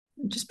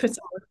Just put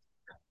some.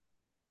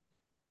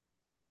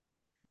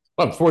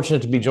 Well, I'm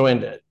fortunate to be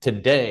joined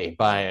today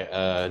by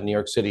a New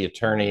York City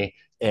attorney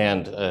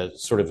and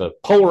sort of a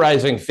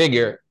polarizing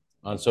figure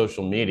on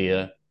social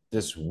media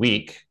this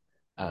week,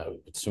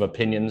 with some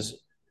opinions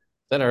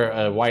that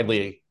are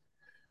widely,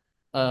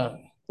 uh,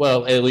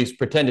 well, at least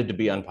pretended to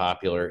be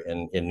unpopular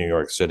in New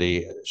York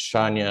City.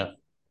 Shania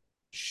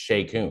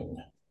Shaykhun.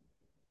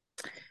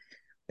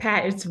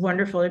 Pat, it's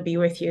wonderful to be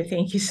with you.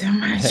 Thank you so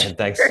much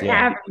Thanks. for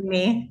Yeah, having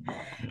me.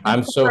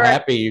 I'm so For,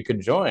 happy you could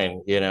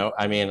join.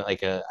 I mean,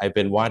 like I've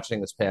been watching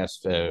this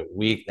past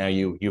week. Now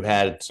you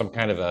had some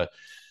kind of a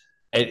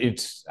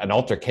it's an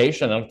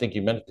altercation. I don't think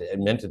you meant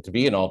it to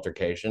be an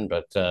altercation,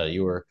 but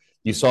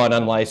you saw an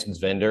unlicensed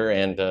vendor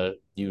and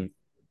you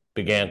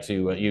began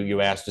to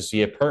you asked to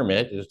see a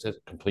permit. It's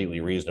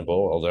completely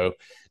reasonable, although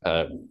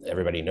uh,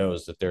 everybody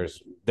knows that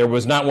there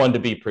was not one to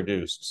be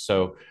produced.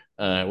 So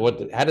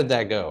what? How did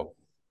that go?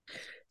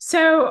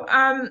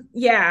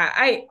 yeah,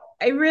 I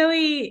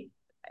really,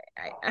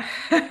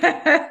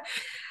 I,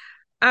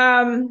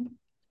 um,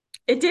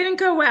 it didn't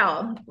go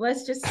well.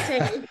 Let's just say,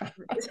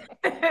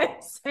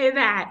 say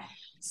that.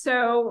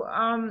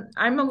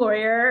 I'm a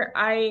lawyer.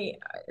 I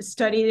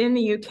studied in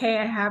the UK.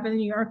 I have a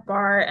New York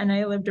bar, and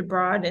I lived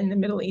abroad in the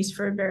Middle East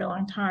for a very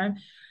long time.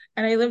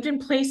 And I lived in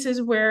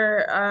places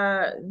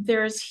where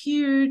there's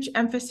huge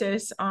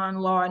emphasis on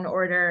law and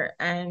order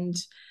and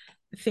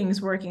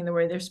things working the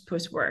way they're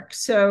supposed to work.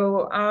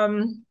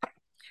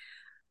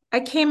 I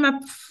came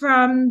up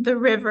from the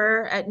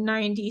river at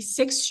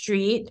 96th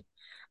Street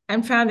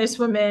and found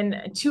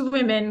two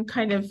women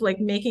kind of like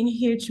making a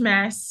huge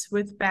mess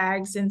with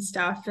bags and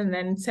stuff. And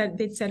then said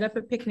they'd set up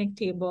a picnic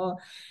table.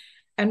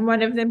 And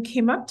one of them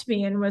came up to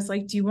me and was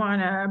like, "Do you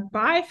want to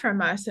buy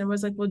from us?" And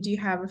was like, "Well, do you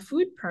have a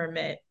food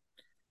permit?"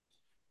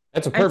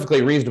 That's a And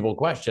perfectly reasonable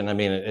question. I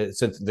mean,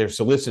 since they're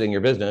soliciting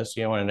your business,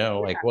 you want to know,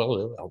 like,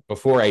 well,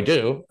 before I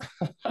do.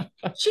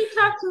 she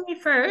talked to me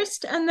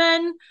first, and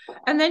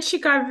then she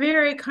got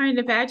very kind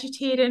of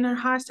agitated and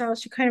hostile.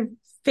 She kind of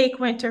fake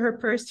went to her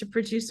purse to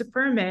produce a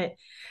permit,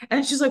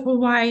 and she's like, "Well,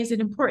 why is it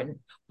important?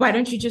 Why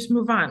don't you just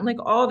move on?" Like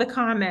all the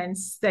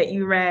comments that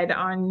you read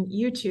on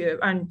YouTube,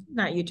 on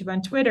not YouTube,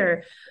 on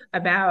Twitter,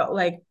 about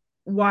like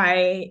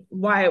why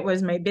it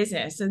was my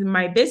business. And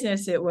my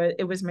business, it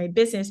was my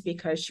business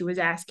because she was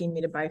asking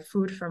me to buy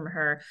food from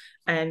her,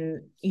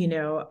 and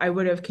I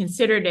would have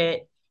considered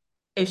it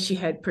if she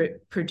had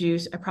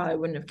produced. I probably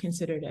wouldn't have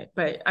considered it,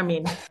 but I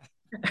mean,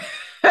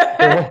 Well,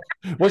 I,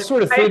 what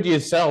sort of food do you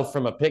sell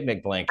from a picnic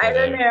I blanket?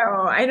 don't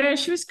know. I don't know.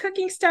 She was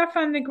cooking stuff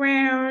on the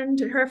ground.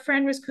 Her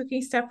friend was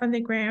cooking stuff on the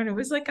ground. It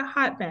was like a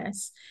hot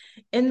mess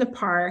in the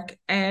park.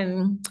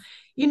 And,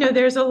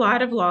 there's a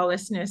lot of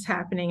lawlessness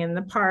happening in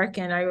the park.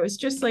 And I was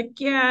just like,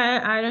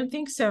 yeah, I don't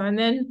think so. And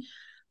then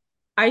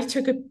I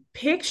took a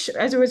picture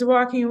as I was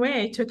walking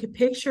away. I took a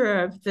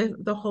picture of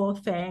the whole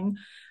thing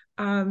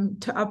to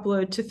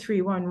upload to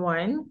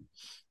 311.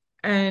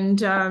 And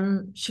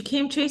she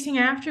came chasing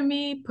after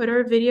me, put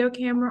her video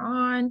camera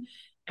on,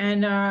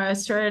 and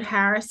started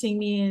harassing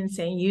me and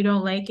saying, "You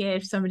don't like it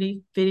if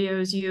somebody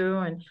videos you,"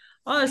 and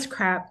all this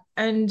crap.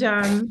 And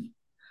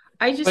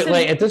I just But said,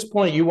 like at this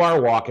point, you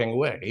are walking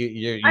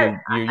away. I,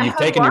 I You've had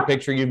taken your walked,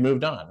 picture. You've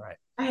moved on, right?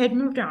 I had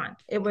moved on.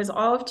 It was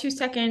all of 2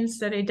 seconds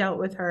that I dealt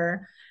with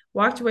her,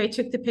 walked away,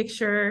 took the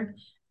picture,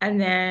 and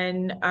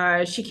then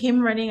she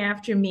came running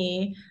after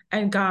me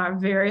and got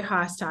very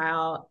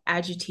hostile,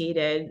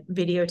 agitated,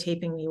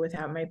 videotaping me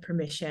without my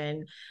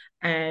permission.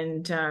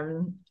 And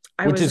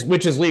I was like,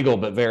 Which is legal,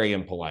 but very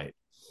impolite.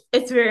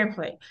 it's very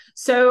impolite.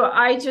 So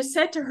I just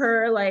said to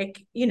her,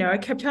 like, I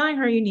kept telling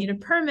her, "You need a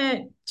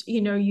permit.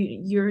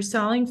 You're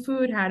selling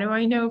food. How do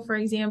I know, for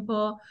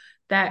example,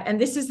 that?" And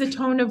this is the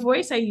tone of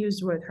voice I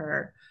used with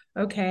her.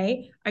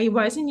 Okay. I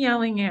wasn't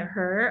yelling at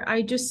her.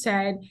 I just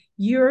said,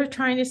 "You're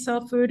trying to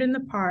sell food in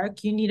the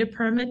park. You need a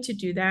permit to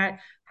do that.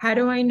 How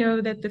do I know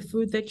that the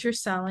food that you're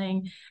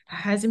selling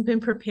hasn't been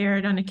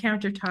prepared on a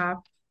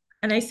countertop?"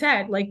 And I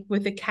said, like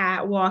with a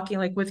cat walking,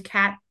 like with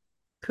cat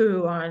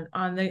poo on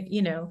the,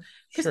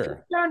 because people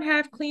Sure. don't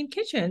have clean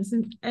kitchens,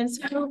 and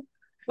so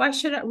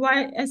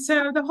why, and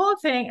so the whole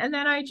thing. And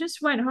then I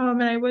just went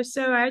home and I was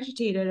so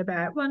agitated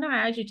about, well, not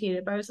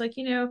agitated, but I was like,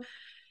 and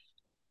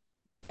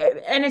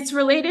it's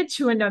related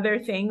to another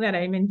thing that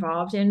I'm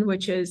involved in,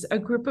 which is a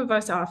group of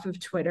us off of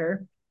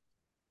Twitter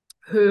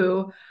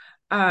who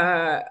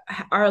are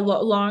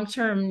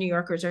long-term New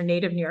Yorkers or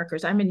native New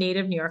Yorkers. I'm a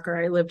native New Yorker.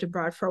 I lived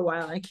abroad for a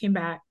while and I came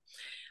back.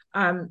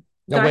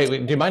 No, Got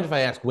wait. Do you mind if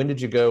I ask when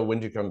did you go? When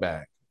did you come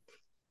back?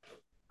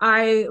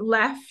 I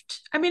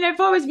left. I mean, I've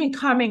always been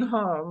coming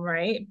home,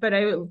 right? But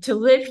to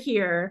live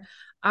here,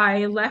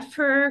 I left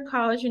for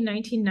college in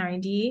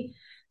 1990.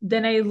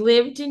 Then I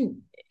lived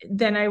in,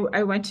 then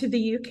I went to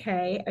the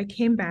UK. I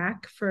came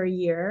back for a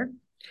year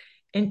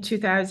in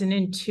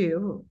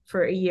 2002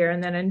 for a year.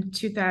 And then in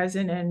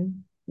 2000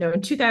 and no,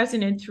 in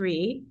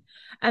 2003.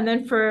 And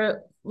then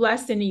for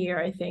less than a year,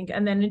 I think.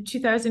 And then in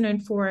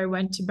 2004, I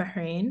went to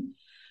Bahrain.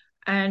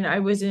 and I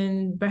was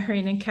in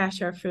Bahrain and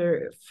Qatar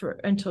for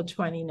until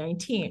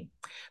 2019.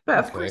 But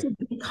of course,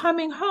 Okay.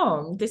 coming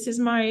home, this is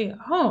my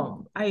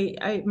home.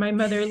 My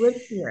mother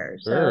lives here,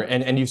 Sure. so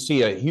And you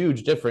see a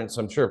huge difference,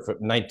 I'm sure, from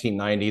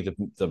 1990,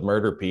 the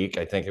murder peak.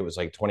 I think it was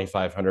like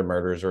 2,500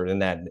 murders, or in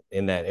that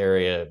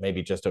area,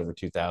 maybe just over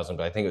 2,000,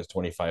 but I think it was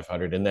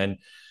 2,500. And then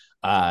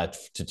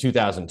to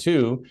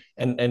 2002,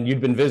 and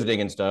you'd been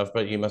visiting and stuff,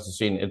 but you must have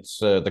seen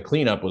the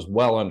cleanup was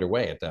well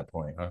underway at that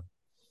point, huh?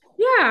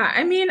 yeah.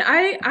 I mean,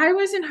 I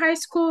was in high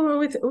school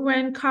with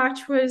when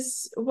Koch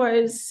was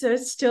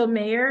still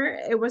mayor.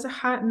 It was a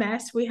hot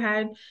mess. We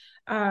had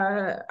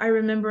I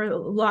remember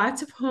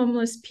lots of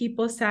homeless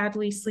people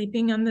sadly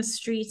sleeping on the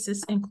streets,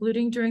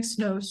 including during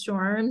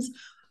snowstorms.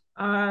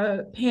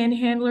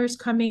 Panhandlers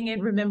coming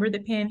in. Remember the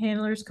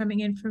panhandlers coming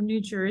in from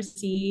New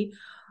Jersey.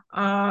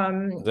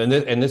 And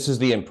this is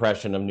the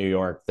impression of New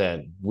York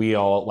that we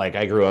all like.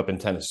 I grew up in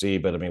Tennessee,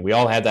 but I mean, we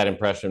all had that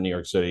impression of New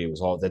York City. It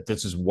was all that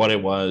this is what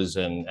it was,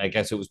 and I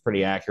guess it was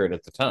pretty accurate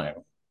at the time.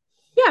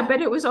 Yeah,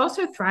 but it was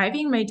also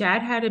thriving. My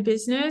dad had a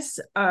business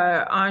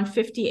on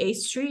 58th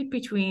Street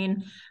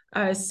between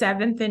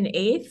 7th and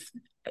 8th.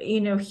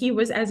 You know, he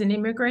was, as an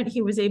immigrant,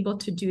 he was able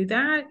to do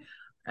that.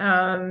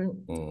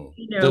 Mm.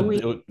 You know,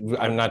 we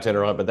I'm not to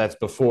interrupt, but that's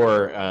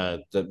before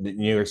the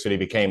New York City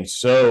became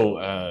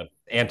so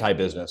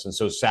anti-business and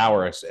so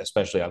sour,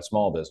 especially on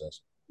small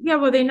business. Yeah,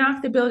 well, they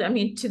knocked the building. I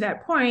mean, to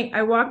that point,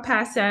 I walked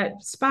past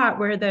that spot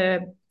where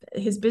the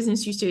his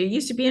business used to. It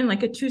used to be in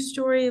like a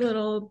two-story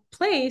little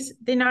place.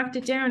 They knocked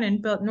it down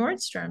and built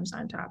Nordstrom's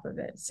on top of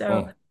it. So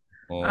Mm.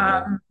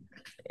 Mhm. um,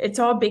 it's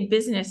all big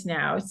business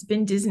now. It's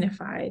been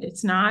Disneyfied.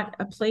 It's not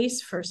a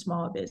place for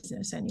small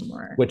business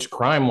anymore. Which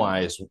crime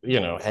wise,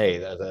 hey,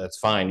 that's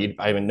fine.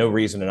 I have no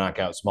reason to knock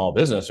out small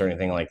business or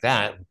anything like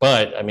that.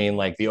 But I mean,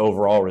 like the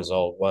overall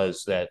result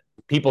was that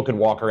people could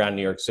walk around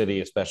New York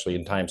City, especially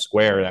in Times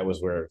Square. That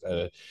was where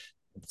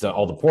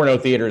all the porno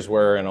theaters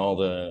were, and a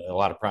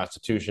lot of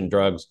prostitution,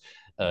 drugs,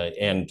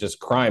 and just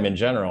crime in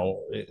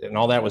general, and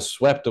all that was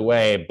swept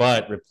away,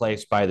 but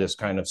replaced by this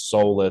kind of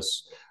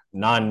soulless,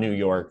 non-New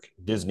York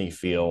Disney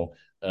feel.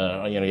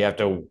 You have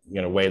to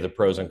weigh the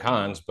pros and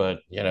cons,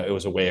 but it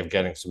was a way of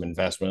getting some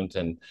investment,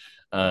 and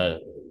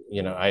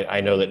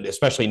I know that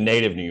especially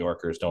native New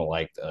Yorkers don't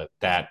like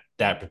that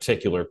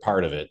particular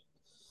part of it.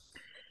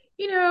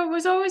 You know, it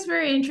was always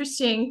very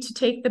interesting to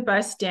take the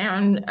bus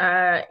down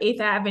 8th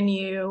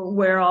Avenue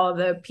where all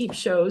the peep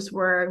shows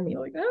were and be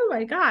like, oh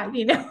my God,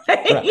 Right.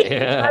 I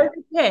Yeah. was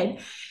a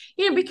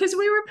kid, because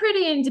we were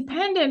pretty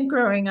independent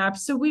growing up.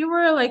 So we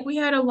were like, we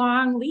had a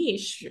long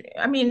leash.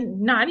 I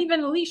mean, not even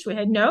a leash. We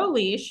had no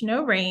leash,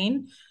 no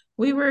rein.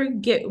 We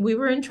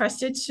were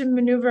entrusted to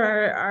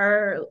maneuver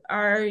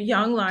our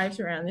young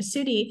lives around the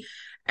city.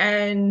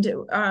 And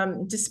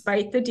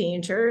despite the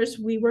dangers,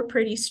 we were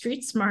pretty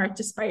street smart,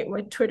 despite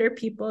what Twitter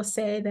people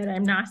say that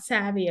I'm not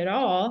savvy at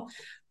all.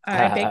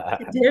 I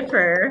beg to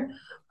differ.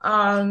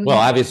 Well, Um,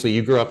 obviously,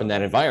 you grew up in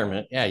that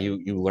environment. Yeah,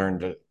 you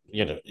learned,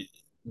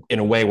 in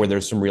a way where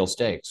there's some real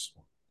stakes.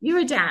 you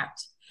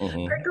adapt. But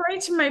Mm-hmm.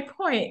 going to my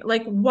point,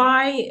 like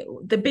why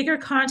the bigger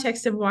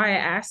context of why I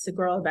asked the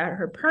girl about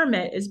her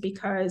permit is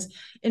because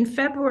in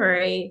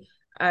February,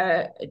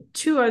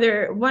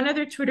 one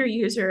other Twitter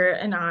user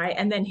and I,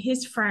 and then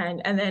his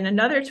friend, and then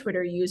another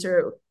Twitter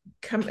user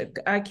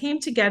came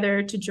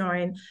together to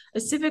join a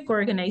civic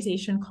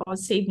organization called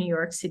Save New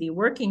York City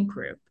Working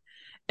Group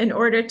in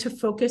order to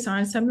focus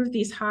on some of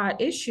these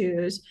hot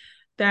issues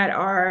that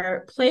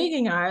are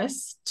plaguing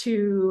us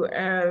to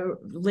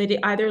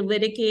either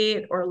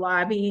litigate or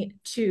lobby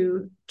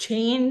to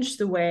change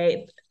the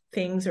way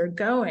things are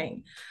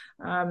going.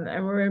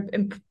 And we're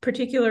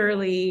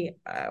particularly,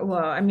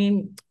 well, I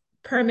mean,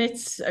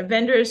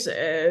 vendors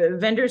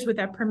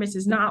without permits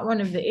is not one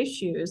of the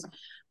issues,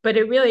 but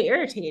it really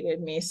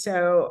irritated me.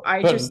 So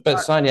I just But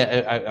thought,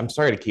 Sonia, I'm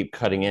sorry to keep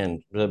cutting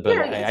in, but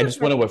yeah, I it's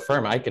just want okay. to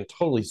affirm I can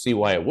totally see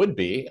why it would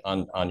be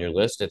on your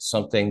list. It's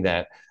something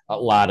that a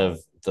lot of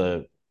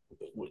the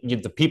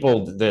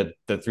people that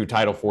through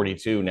Title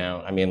 42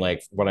 now. I mean,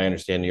 like what I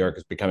understand, New York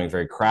is becoming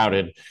very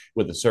crowded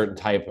with a certain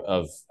type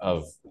of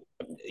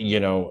you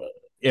know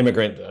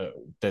immigrant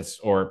that's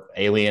or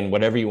alien,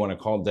 whatever you want to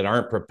call them, that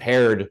aren't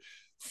prepared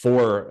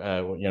for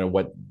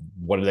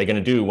what are they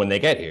going to do when they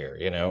get here,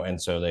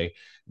 and so they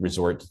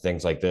resort to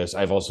things like this.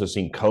 I've also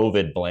seen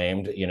COVID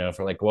blamed,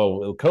 for like,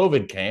 well,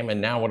 COVID came, and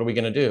now what are we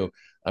going to do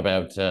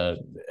about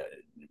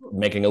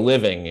making a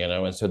living,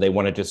 and so they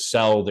want to just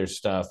sell their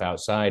stuff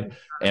outside,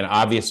 and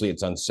obviously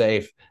it's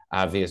unsafe.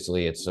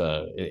 Obviously, it's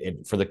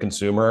for the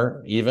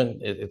consumer. Even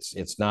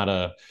it's not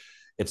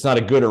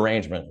a good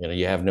arrangement.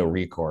 You have no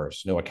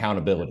recourse, no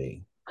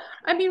accountability.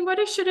 I mean, what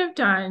I should have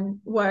done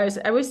was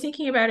I was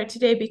thinking about it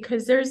today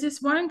because there's this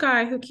one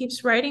guy who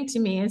keeps writing to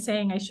me and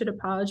saying I should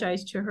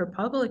apologize to her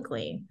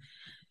publicly.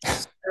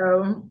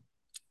 So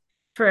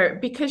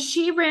because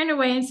she ran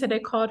away and said I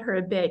called her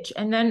a bitch.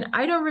 And then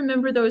I don't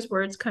remember those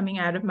words coming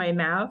out of my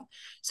mouth.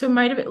 So it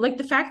might have been like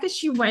the fact that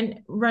she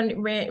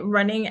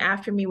running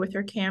after me with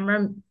her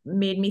camera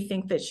made me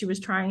think that she was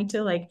trying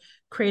to like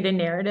create a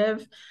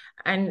narrative.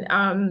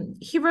 And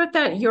he wrote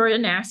that "You're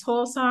an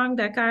Asshole" song,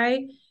 that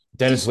guy.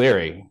 Dennis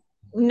Leary.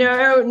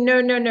 No,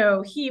 no, no,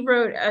 no. He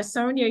wrote a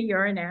 "Sonia,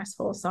 You're an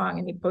Asshole" song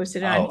and he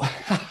posted it on.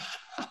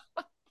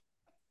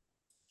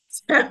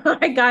 Oh,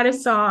 I got a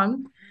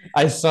song.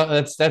 I saw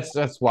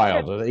that's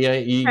wild. Yeah,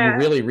 you Yeah.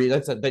 really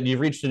that you've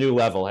reached a new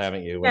level,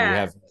 haven't you? When you Yeah.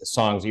 have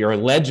songs, you're a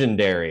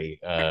legendary,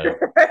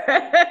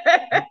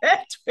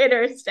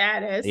 Twitter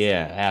status.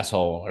 yeah,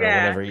 asshole or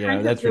Yeah. whatever. You know, Cunt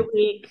of that's the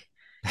week.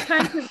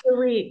 Cunt of the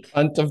week.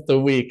 hunt of the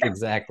week,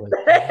 exactly.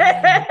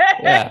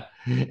 Yeah,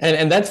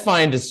 and that's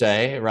fine to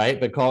say, right?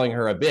 But calling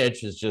her a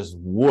bitch is just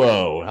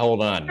whoa.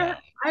 Hold on now.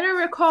 I don't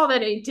recall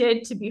that it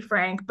did, to be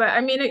frank, but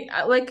I mean,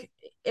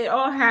 it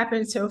all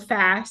happened so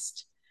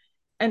fast,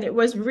 and it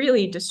was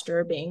really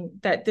disturbing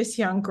that this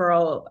young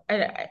girl,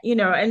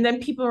 and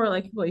then people were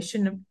like, "Well, you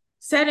shouldn't have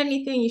said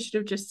anything. You should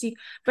have just see."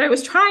 But I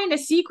was trying to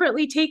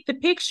secretly take the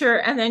picture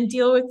and then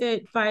deal with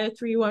it via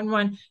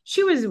 311.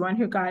 She was the one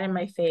who got in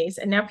my face,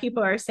 and now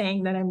people are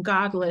saying that I'm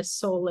godless,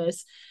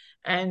 soulless,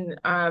 and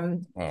Oh.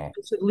 I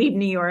should leave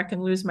New York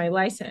and lose my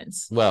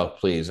license. Well,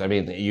 please. I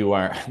mean, you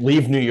are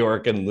leave New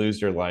York and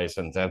lose your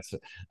license. That's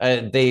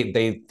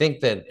they think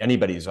that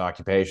anybody's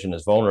occupation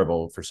is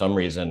vulnerable for some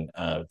reason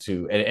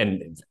to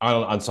and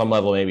on some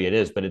level maybe it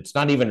is, but it's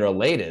not even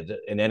related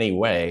in any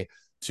way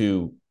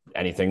to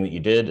anything that you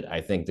did.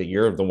 I think that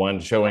you're the one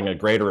showing a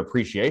greater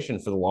appreciation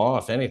for the law,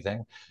 if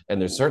anything. And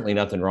there's certainly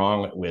nothing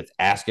wrong with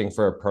asking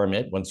for a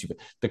permit once you.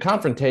 The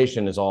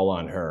confrontation is all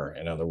on her.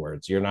 In other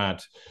words, you're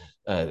not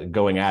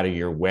going out of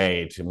your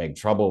way to make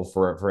trouble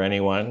for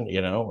anyone,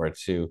 you know, or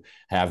to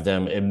have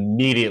them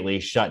immediately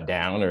shut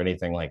down or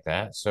anything like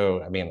that.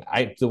 So, I mean,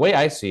 the way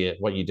I see it,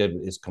 what you did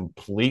is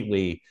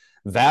completely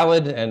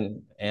valid,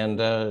 and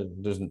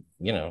there's,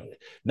 you know,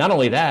 not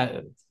only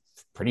that,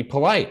 pretty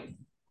polite.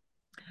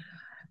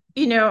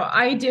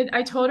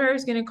 I told her I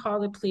was going to call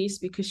the police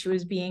because she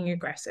was being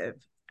aggressive.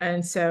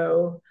 And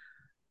so,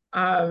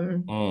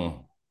 um,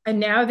 Mm. and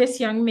now this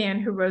young man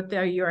who wrote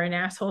the "You're an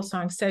Asshole"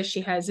 song says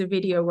she has a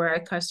video where I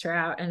cussed her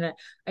out, and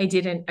I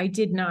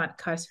did not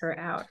cuss her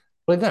out.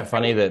 Well, isn't that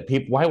funny that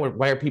people?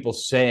 Why are people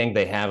saying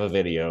they have a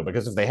video?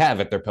 Because if they have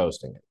it, they're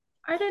posting it.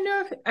 I don't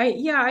know if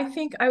I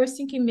think I was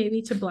thinking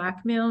maybe to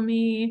blackmail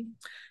me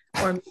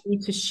or maybe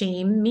to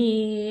shame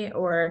me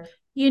or,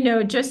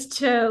 just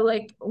to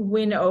like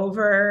win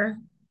over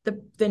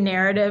the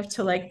narrative,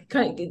 to like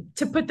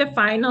to put the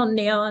final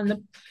nail in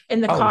the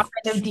Oh, coffin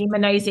of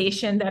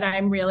demonization that I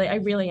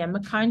really am a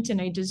cunt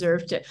and I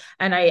deserve to,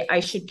 and I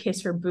should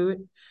kiss her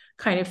boot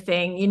kind of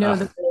thing,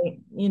 the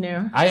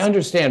way, I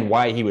understand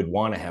why he would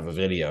want to have a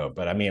video,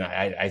 but I mean,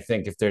 I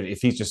think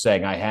if he's just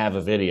saying I have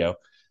a video,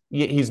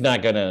 he's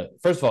not gonna.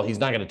 First of all, he's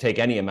not gonna take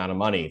any amount of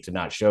money to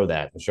not show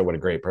that and show what a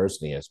great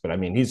person he is. But I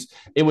mean,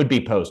 it would be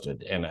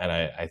posted, and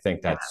I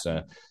think that's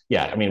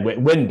yeah. I mean,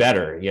 win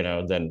better,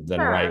 than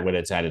right yeah. when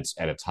it's at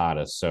its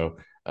hottest. So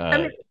I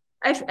mean,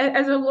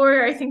 as a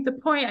lawyer, I think the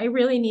point I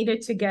really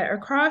needed to get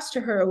across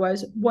to her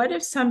was, what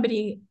if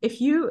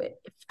if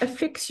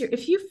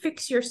you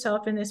fix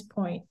yourself in this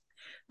point,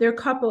 there are a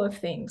couple of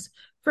things.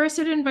 First,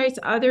 it invites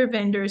other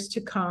vendors to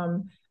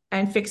come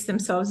and fix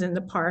themselves in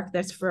the park.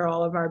 That's for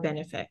all of our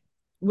benefit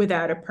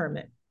without a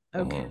permit.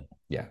 Okay.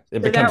 yeah,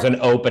 it So becomes an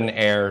open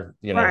air,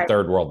 right,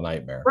 third world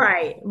nightmare.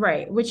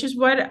 right. Which is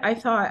what I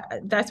thought.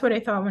 That's what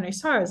I thought when I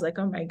saw it. I was like,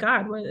 oh my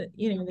God,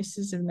 this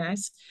is a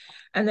mess.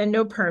 And then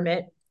no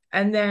permit.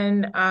 And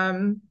then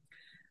on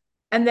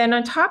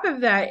top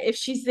of that, if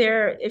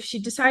she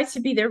decides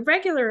to be there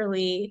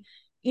regularly,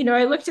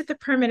 I looked at the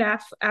permit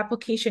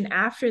application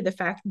after the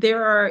fact.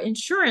 There are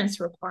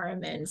insurance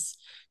requirements,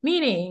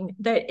 meaning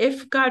that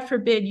if, God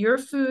forbid, your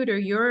food or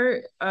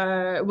your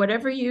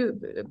whatever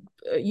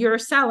you're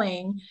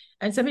selling,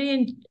 and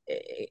somebody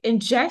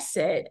ingests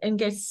it and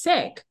gets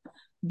sick,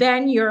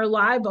 then you're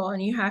liable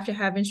and you have to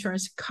have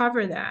insurance to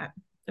cover that.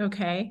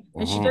 Okay.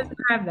 And she doesn't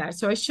have that.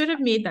 So I should have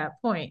made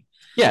that point.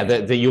 Yeah,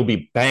 that you'll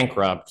be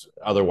bankrupt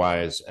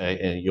otherwise,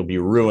 and you'll be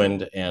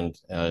ruined, and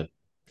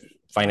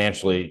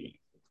financially,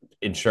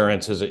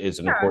 insurance is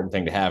an important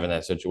thing to have in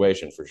that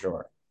situation for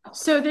sure.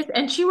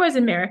 And she was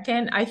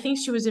American. I think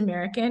she was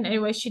American.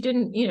 Anyway, she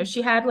didn't,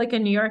 she had like a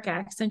New York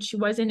accent. She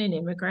wasn't an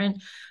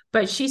immigrant,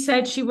 but she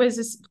said she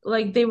was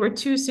like, they were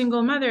two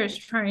single mothers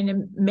trying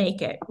to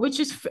make it, which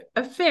is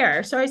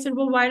fair. So I said,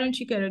 well, why don't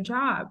you get a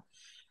job?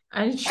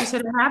 And she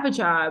said, I have a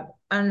job.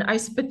 And I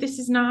said, but this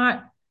is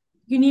not,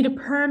 you need a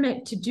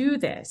permit to do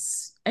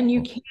this. And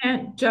you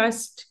can't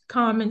just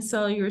come and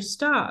sell your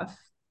stuff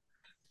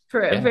for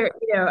a very,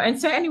 and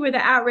so anyway, the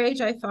outrage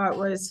I thought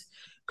was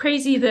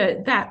crazy.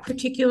 That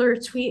particular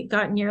tweet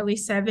got nearly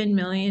 7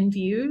 million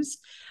views,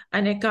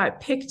 and it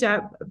got picked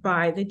up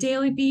by the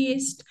Daily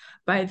Beast,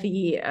 by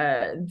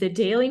the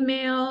Daily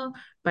Mail,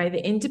 by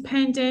the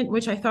Independent,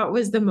 which I thought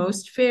was the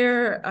most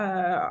fair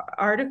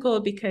article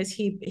because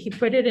he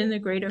put it in the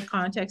greater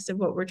context of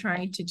what we're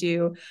trying to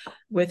do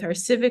with our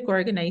civic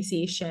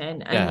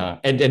organization. And Yeah.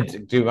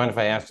 And do you mind if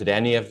I ask, did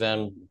any of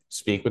them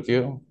speak with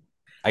you?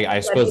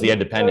 I suppose the the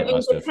Independent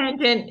must have.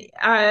 Independent,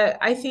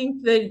 I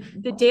think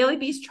the Daily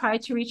Beast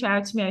tried to reach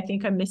out to me. I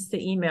think I missed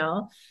the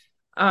email.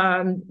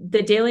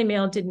 The Daily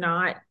Mail did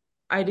not.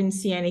 I didn't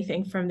see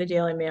anything from the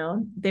Daily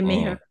Mail. They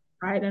may have Mm.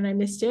 tried and I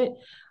missed it.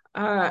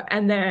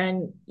 And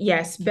then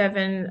yes,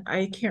 Bevan,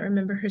 I can't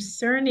remember her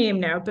surname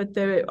now, but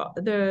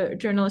the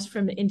journalist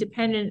from the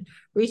Independent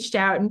reached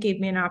out and gave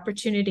me an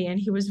opportunity, and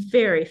he was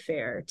very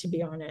fair, to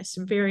be honest,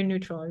 very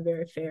neutral and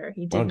very fair.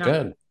 He Oh, did not.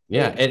 good.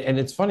 Yeah. And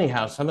it's funny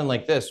how something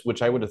like this,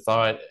 which I would have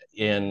thought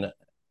in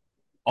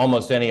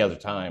almost any other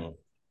time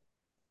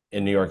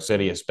in New York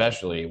City,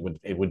 especially,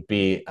 would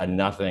be a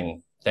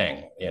nothing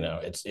thing. You know,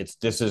 it's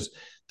this is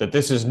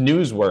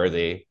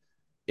newsworthy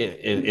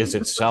is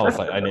itself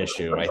an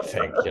issue. I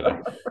think. You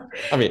know,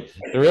 I mean,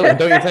 really,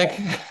 don't you think?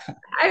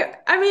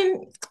 I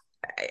mean,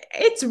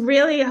 it's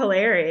really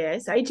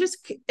hilarious.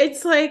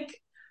 It's like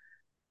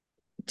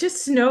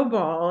just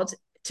snowballed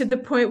to the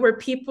point where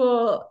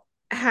people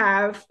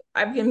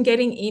I've been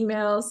getting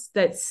emails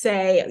that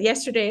say,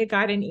 yesterday I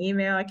got an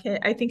email.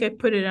 I think I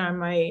put it on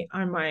my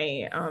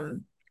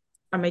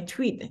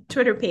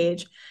Twitter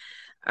page.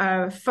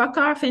 Fuck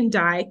off and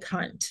die,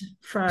 cunt,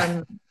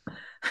 from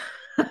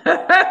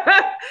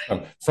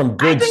From I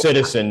good think,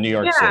 citizen New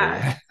York City.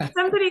 yeah,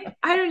 somebody,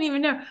 I don't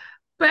even know,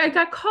 but I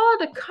got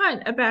called a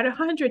cunt about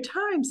 100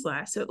 times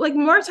last, so like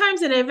more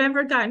times than I've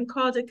ever gotten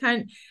called a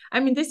cunt. I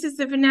mean, this is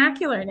the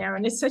vernacular now,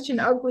 and it's such an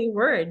ugly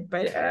word,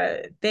 but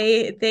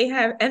they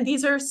have, and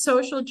these are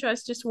social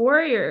justice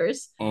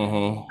warriors,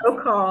 Mm-hmm. so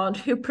called,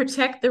 who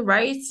protect the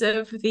rights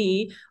of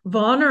the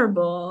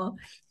vulnerable,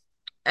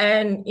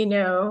 and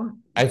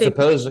I they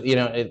suppose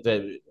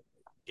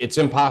it's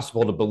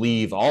impossible to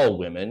believe all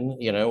women,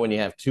 when you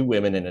have two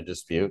women in a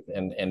dispute,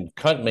 and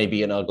cunt may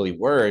be an ugly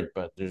word,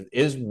 but there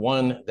is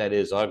one that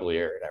is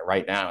uglier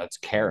right now. It's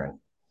Karen.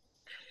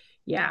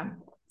 yeah,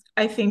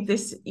 I think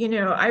this,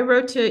 I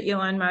wrote to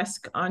Elon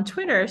Musk on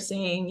Twitter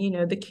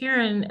saying, the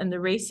Karen and the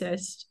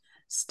racist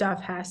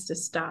stuff has to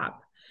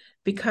stop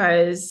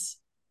because,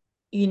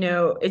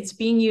 it's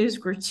being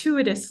used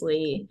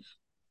gratuitously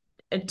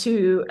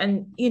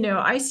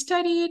I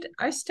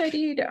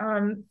studied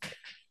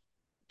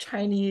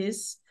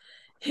Chinese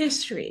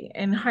history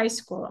in high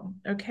school.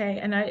 Okay.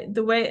 And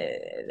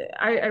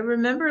I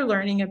remember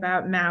learning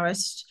about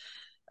Maoist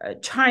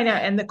China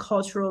and the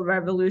Cultural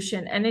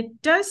Revolution. And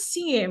it does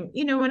seem,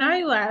 when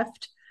I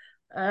left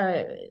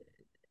uh,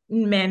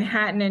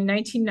 Manhattan in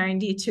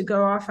 1990 to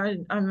go off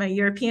on my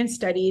European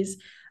studies,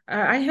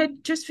 I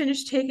had just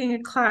finished taking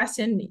a class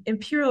in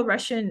Imperial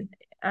Russian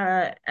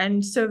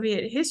and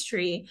Soviet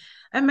history.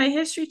 And my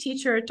history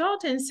teacher at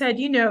Dalton said,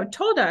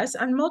 told us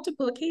on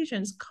multiple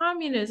occasions,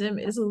 communism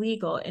is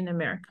illegal in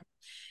America.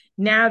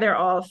 Now they're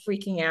all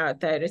freaking out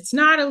that it's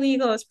not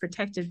illegal, it's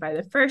protected by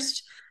the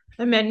First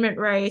Amendment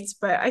rights.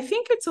 But I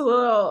think it's a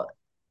little,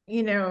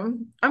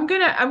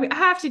 I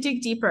have to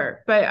dig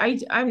deeper, but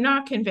I'm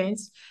not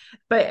convinced.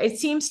 But it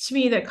seems to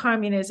me that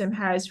communism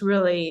has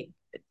really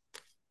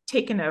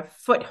taken a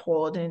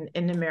foothold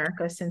in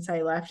America since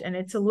I left. And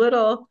it's a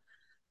little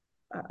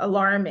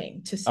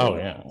alarming to say Oh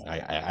the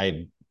yeah,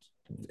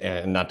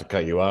 and not to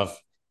cut you off,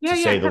 yeah, to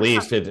yeah. say the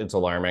least, it's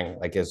alarming.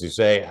 Like as you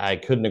say, I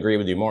couldn't agree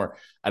with you more.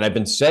 And I've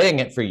been saying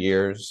it for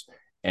years,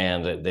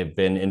 and they've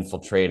been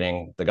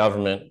infiltrating the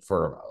government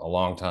for a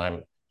long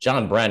time.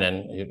 John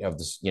Brennan of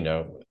this,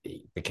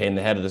 became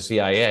the head of the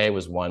CIA,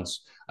 was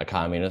once a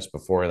communist.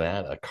 Before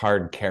that, a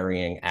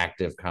card-carrying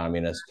active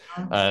communist.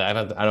 I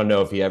don't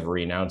know if he ever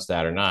renounced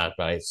that or not,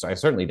 but I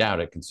certainly doubt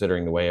it,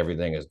 considering the way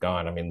everything has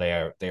gone. I mean, they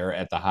are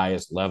at the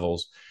highest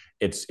levels.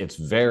 It's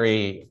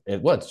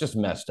just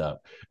messed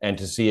up, and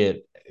to see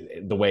it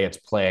the way it's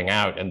playing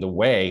out and the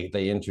way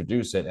they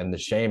introduce it and the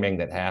shaming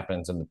that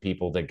happens and the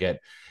people that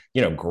get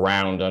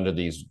ground under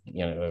these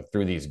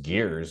through these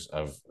gears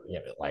of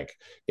like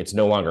it's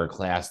no longer a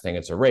class thing,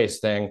 it's a race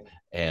thing,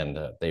 and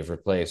they've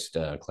replaced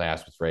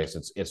class with race.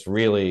 It's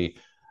really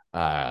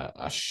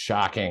a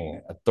shocking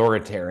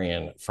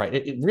authoritarian fright.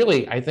 It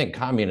really, I think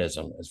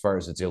communism, as far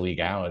as its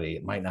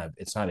illegality,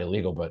 it's not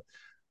illegal, but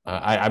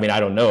I mean,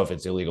 I don't know if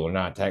it's illegal or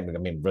not. Technically,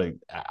 I mean, really,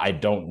 I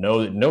don't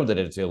know that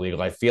it's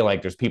illegal. I feel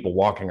like there's people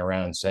walking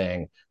around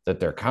saying that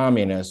they're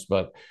communists,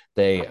 but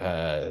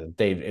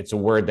it's a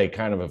word they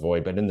kind of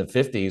avoid. But in the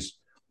 50s,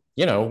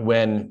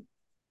 when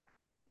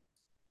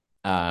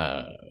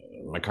uh,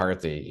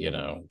 McCarthy,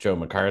 Joe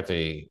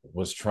McCarthy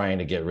was trying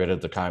to get rid of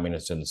the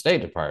communists in the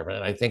State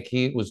Department, I think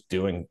he was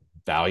doing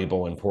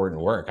valuable, important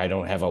work. I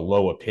don't have a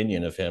low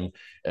opinion of him.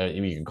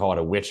 You can call it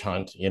a witch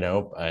hunt,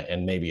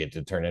 and maybe it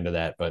did turn into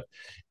that, but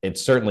it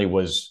certainly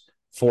was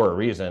for a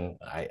reason.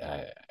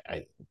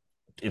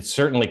 It's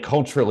certainly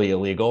culturally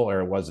illegal,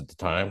 or it was at the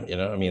time.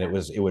 I mean, it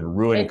would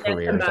ruin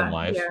careers and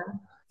lives. Yeah.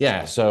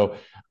 Yeah, so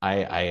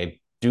I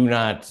do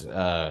not.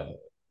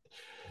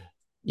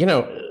 you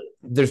know,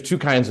 there's two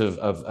kinds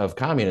of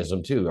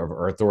communism too,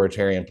 or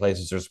authoritarian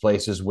places. There's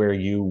places where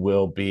you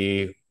will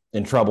be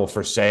in trouble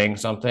for saying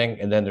something,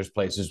 and then there's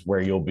places where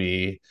you'll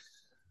be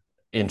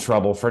in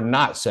trouble for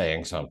not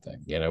saying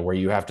something, where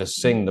you have to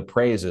sing the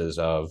praises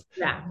of.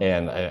 Yeah.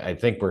 And I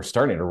think we're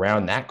starting to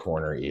round that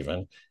corner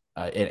even.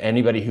 And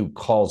anybody who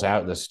calls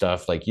out this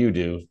stuff like you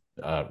do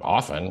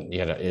often,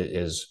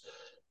 is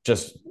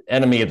just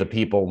enemy of the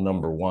people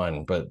number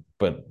one. But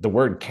the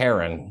word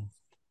Karen,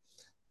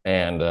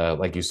 and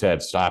like you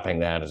said, stopping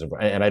that is,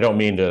 and I don't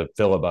mean to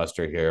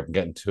filibuster here. I'm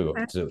getting to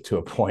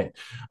a point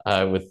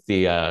with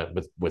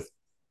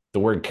the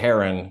word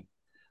Karen.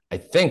 I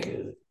think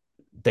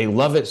they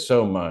love it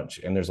so much,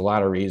 and there's a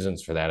lot of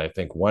reasons for that. I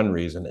think one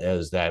reason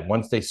is that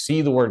once they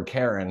see the word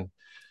Karen,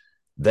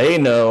 they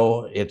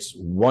know it's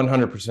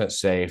 100%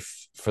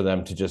 safe for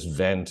them to just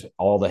vent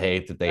all the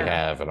hate that they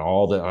Yeah. have and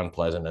all the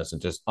unpleasantness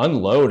and just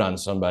unload on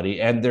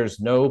somebody, and there's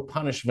no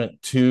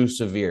punishment too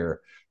severe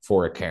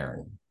for a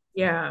Karen.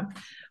 Yeah.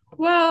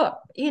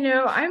 Well,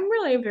 I'm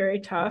really very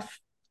tough.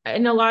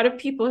 And a lot of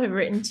people have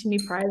written to me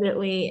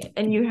privately,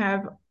 and you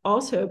have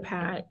also,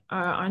 Pat,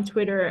 on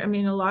Twitter. I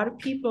mean, a lot of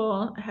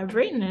people have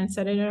written and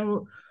said,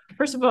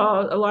 first of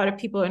all, a lot of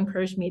people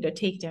encouraged me to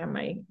take down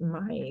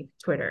my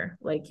Twitter.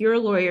 Like, you're a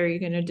lawyer, you're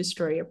going to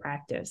destroy your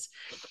practice.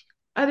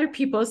 Other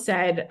people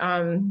said,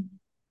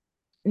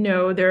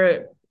 no,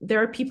 there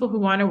are people who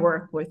want to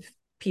work with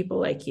people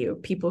like you,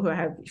 people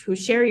who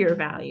share your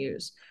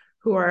values,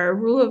 who are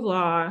rule of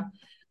law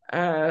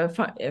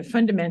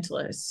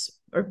fundamentalists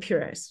or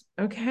purists.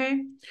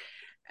 Okay.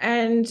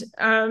 And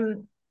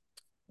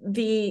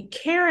the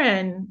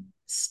Karen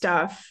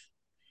stuff,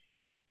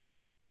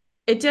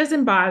 it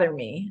doesn't bother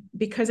me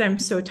because I'm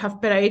so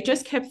tough. But I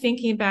just kept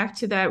thinking back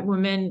to that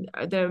woman,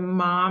 the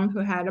mom who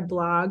had a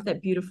blog,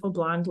 that beautiful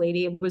blonde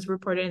lady. It was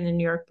reported in the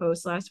New York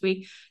Post last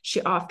week.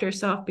 She offed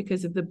herself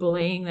because of the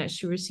bullying that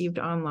she received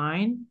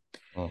online.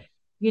 Oh.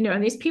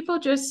 And these people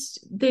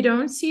they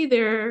don't see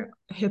their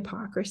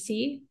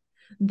hypocrisy,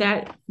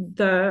 that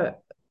the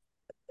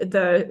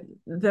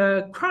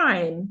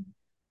crime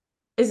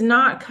is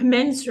not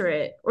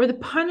commensurate, or the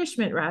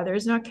punishment rather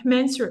is not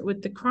commensurate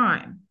with the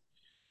crime.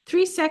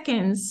 3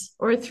 seconds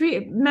or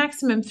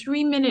maximum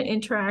 3-minute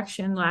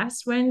interaction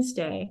last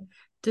Wednesday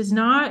does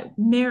not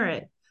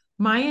merit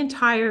my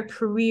entire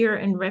career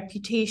and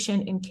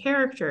reputation and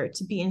character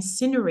to be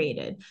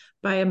incinerated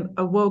by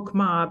a woke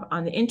mob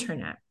on the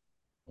internet.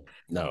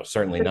 No,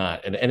 certainly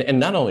not. And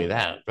not only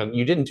that, but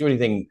you didn't do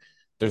anything.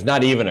 There's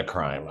not even a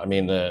crime. I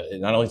mean,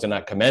 not only is it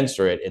not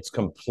commensurate, it's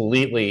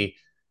completely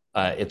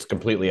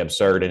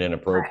absurd and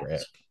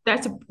inappropriate.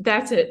 That's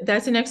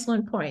an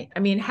excellent point. I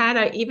mean, had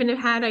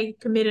I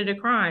committed a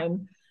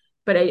crime,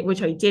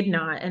 which I did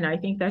not, and I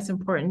think that's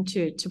important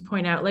to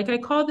point out. Like, I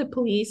called the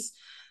police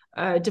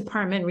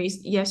department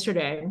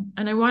yesterday,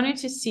 and I wanted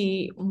to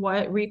see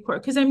what recourse,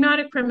 because I'm not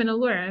a criminal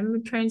lawyer, I'm a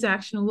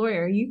transactional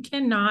lawyer. You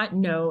cannot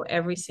know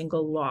every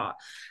single law,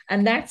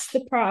 and that's the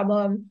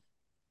problem.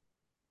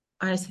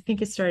 I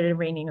think it started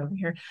raining over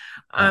here.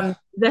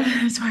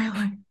 That's why I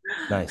like.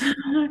 Nice.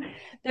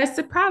 That's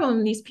the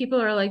problem. These people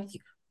are like,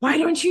 why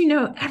don't you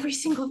know every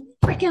single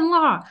freaking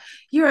law?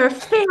 You're a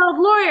failed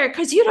lawyer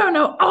because you don't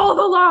know all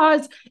the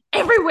laws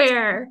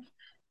everywhere.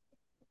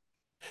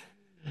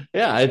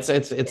 Yeah, it's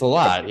a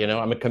lot.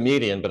 I'm a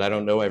comedian, but I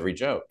don't know every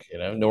joke.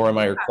 Nor am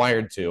I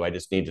required to. I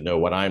just need to know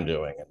what I'm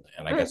doing,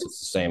 and I guess it's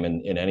the same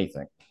in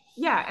anything.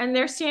 Yeah, and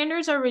their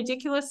standards are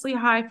ridiculously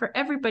high for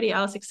everybody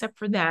else except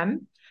for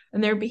them,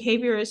 and their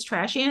behavior is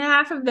trashy, and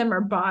half of them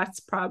are bots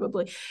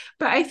probably.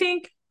 But I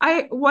think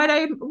what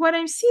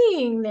I'm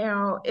seeing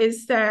now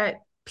is that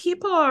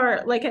people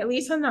are, like, at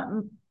least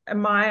on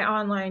my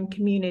online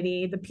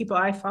community, the people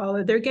I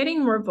follow, they're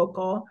getting more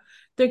vocal,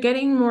 they're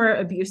getting more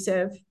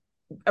abusive,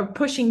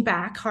 pushing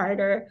back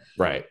harder.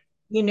 Right.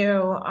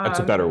 That's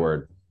a Um, better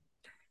word.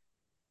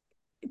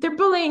 they're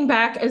bullying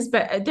back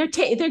they're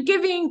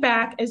giving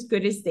back as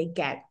good as they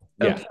get.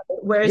 Yeah. Okay.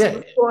 Whereas Yeah.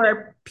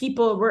 before,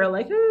 people were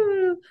like,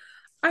 oh,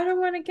 I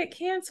don't want to get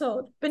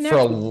canceled. But For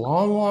now a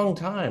long, long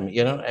time,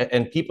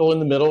 and people in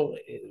the middle,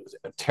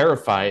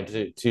 terrified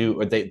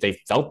or they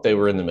felt they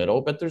were in the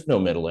middle, but there's no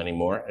middle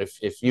anymore.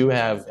 If you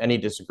have any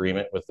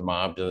disagreement with the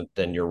mob,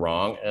 then you're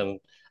wrong and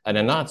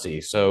a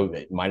Nazi. So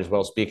might as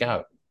well speak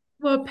out.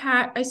 well,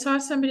 Pat, I saw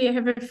somebody, I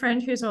have a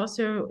friend who's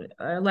also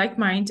like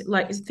mind,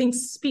 like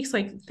thinks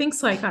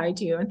like I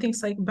do, and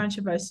thinks like a bunch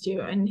of us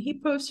do. And he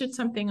posted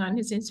something on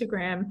his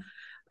Instagram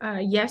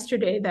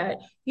yesterday that,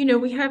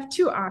 we have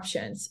two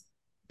options,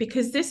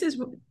 because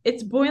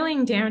it's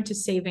boiling down to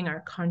saving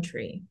our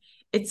country.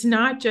 It's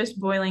not just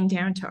boiling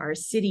down to our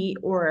city,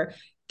 or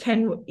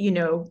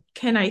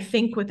can I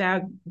think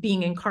without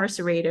being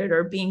incarcerated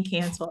or being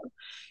canceled?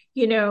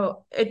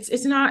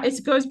 It's not,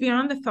 it goes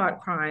beyond the thought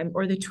crime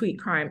or the tweet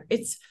crime.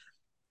 It's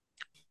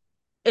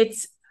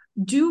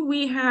do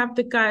we have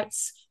the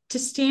guts to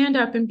stand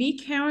up and be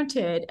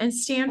counted and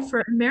stand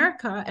for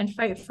America and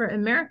fight for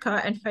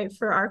America and fight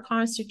for our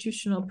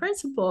constitutional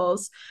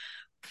principles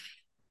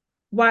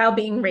while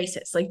being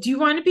racist? Like, do you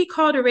want to be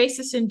called a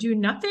racist and do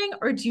nothing,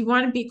 or do you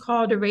want to be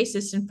called a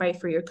racist and fight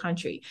for your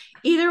country?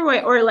 Either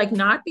way, or like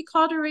not be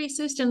called a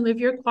racist and live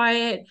your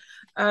quiet,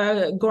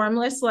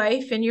 gormless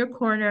life in your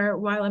corner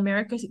while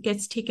America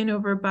gets taken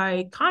over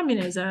by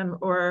communism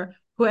or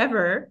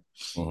whoever,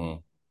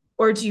 Mhm.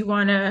 or do you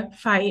want to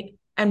fight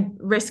and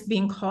risk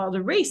being called a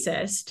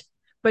racist,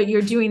 but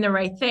you're doing the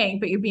right thing,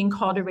 but you're being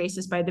called a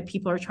racist by the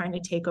people who are trying to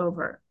take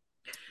over?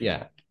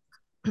 Yeah.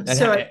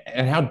 So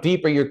And how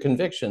deep are your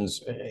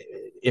convictions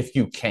if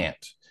you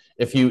can't?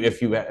 If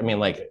you I mean,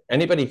 like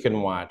anybody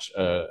can watch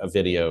a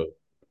video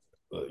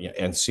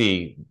and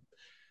see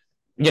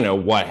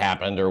what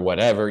happened or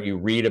whatever. You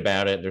read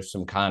about it, there's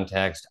some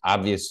context.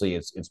 Obviously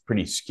it's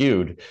pretty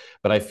skewed,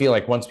 but I feel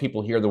like once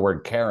people hear the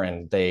word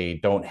Karen, they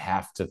don't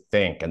have to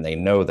think, and they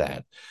know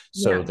that.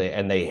 So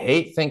yeah, they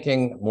hate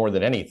thinking more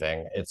than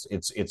anything.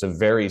 It's a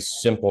very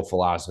simple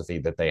philosophy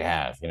that they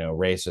have.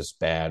 Racist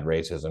bad,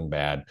 racism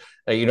bad.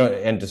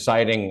 And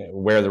deciding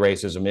where the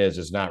racism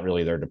is not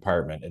really their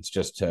department. It's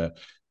just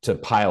to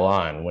pile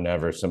on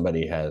whenever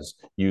somebody has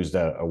used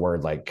a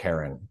word like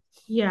Karen.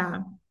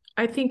 yeah.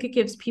 I think it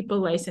gives people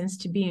license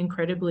to be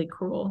incredibly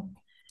cruel.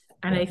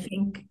 And Yeah. I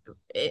think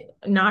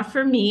not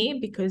for me,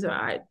 because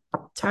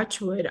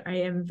touch wood, I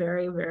am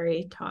very,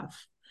 very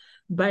tough.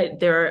 But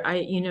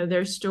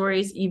there's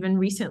stories even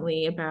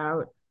recently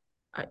about,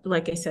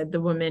 like I said,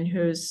 the woman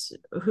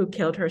who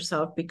killed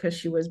herself because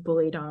she was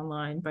bullied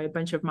online by a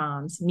bunch of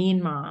moms,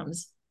 mean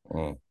moms.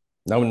 Mm.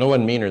 No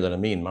one meaner than a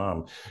mean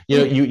mom.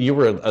 You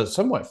were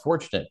somewhat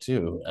fortunate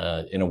too,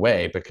 in a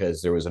way,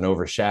 because there was an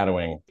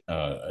overshadowing,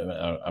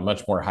 a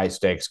much more high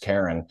stakes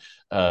Karen,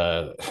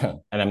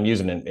 and I'm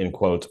using it in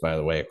quotes, by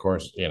the way. Of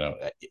course,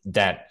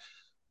 that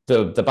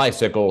the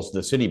bicycles,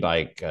 the city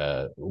bike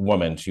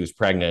woman, she was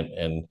pregnant,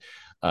 and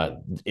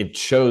it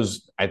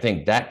shows. I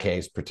think that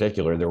case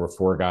particular, there were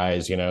four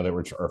guys, that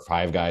were or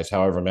five guys,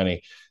 however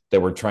many,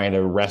 that were trying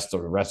to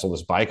wrestle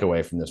this bike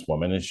away from this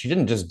woman, and she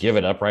didn't just give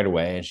it up right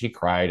away, and she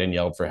cried and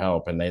yelled for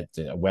help, and they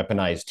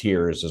weaponized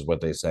tears is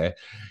what they say,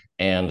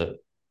 and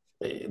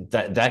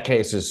that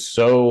case is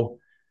so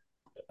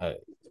uh,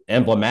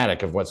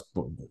 emblematic of what's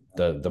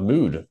the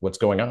mood, what's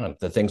going on,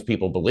 the things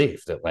people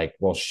believe, that like,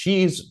 well,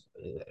 she's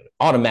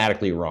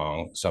automatically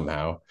wrong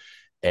somehow,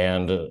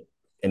 and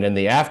and in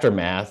the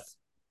aftermath,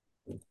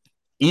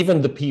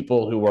 even the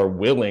people who are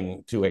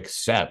willing to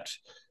accept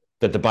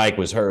that the bike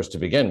was hers to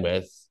begin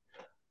with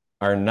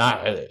are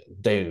not,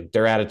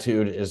 their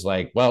attitude is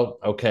like, well,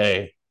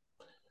 okay,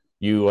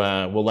 you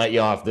we'll let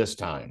you off this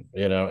time,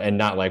 and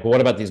not like, well,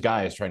 what about these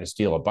guys trying to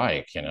steal a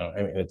bike? I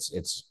mean,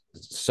 it's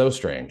so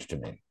strange to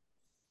me.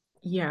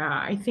 Yeah,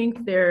 I think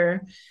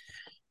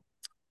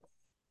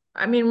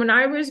I mean, when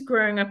I was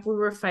growing up, we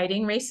were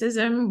fighting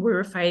racism, we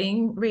were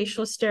fighting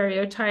racial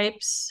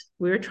stereotypes.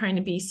 We were trying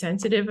to be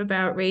sensitive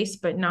about race,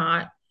 but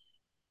not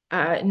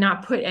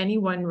put any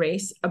one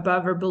race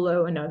above or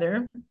below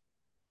another.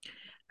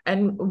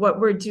 And what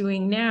we're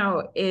doing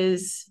now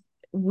is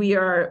we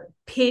are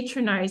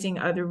patronizing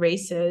other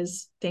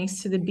races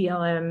thanks to the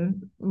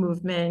BLM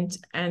movement.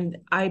 And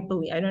I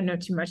don't know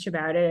too much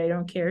about it. I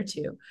don't care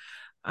to.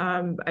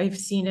 I've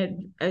seen it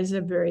as a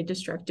very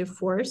destructive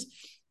force.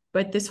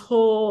 But this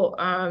whole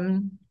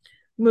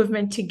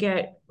movement to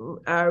get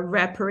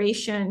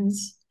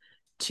reparations,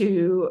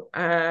 to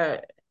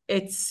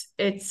it's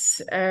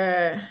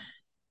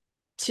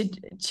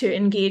to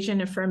engage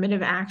in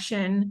affirmative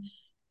action,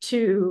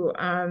 to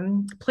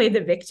play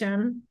the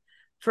victim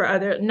for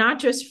other, not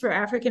just for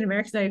African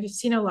Americans. I've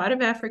seen a lot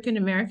of African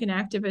American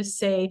activists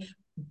say,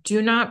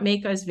 do not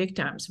make us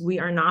victims. We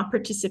are not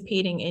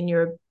participating in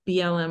your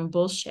BLM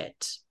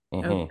bullshit.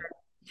 Okay. Mm-hmm.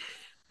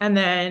 And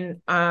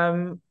then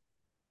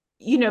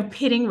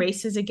pitting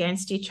races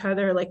against each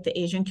other, like the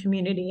Asian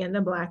community and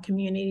the Black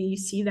community. You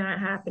see that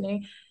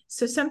happening.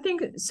 So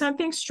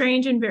something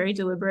strange and very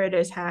deliberate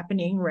is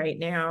happening right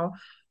now,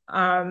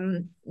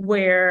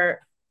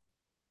 where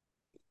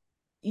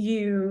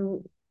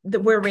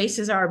where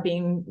races are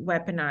being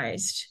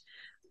weaponized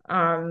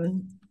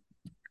um,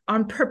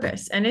 on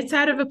purpose, and it's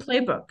out of a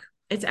playbook.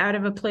 It's out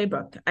of a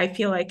playbook. I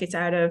feel like it's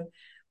out of,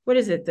 what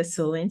is it? The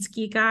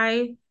Zelensky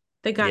guy,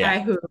 the guy Yeah.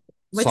 who,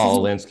 what's his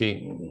Saul name?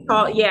 Alinsky.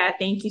 Oh, yeah,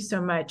 thank you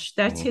so much.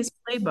 That's Mhm. his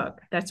playbook.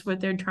 That's what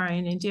they're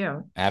trying to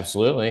do.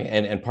 Absolutely.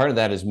 And part of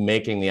that is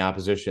making the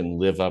opposition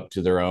live up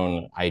to their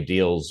own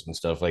ideals and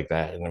stuff like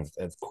that. And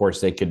of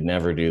course, they could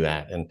never do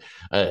that. And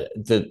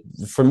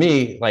for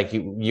me, like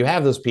you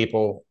have those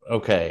people,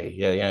 okay,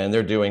 yeah, and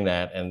they're doing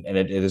that. And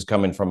it is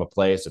coming from a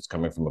place, it's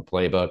coming from a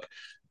playbook.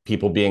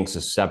 People being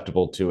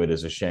susceptible to it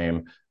is a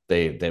shame.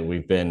 That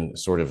we've been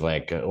sort of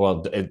like,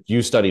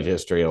 you studied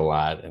history a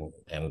lot,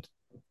 and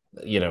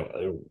you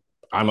know,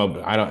 I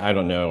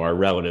don't know our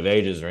relative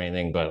ages or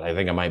anything, but I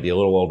think I might be a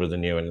little older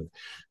than you. And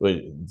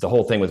the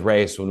whole thing with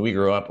race when we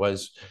grew up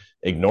was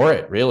ignore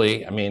it.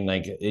 Really, I mean,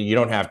 like you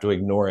don't have to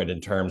ignore it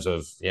in terms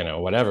of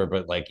whatever,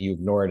 but like you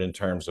ignore it in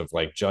terms of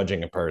like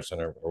judging a person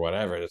or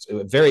whatever. It's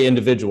a very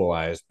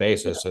individualized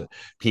basis.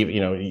 People,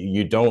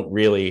 you don't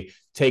really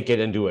take it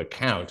into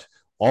account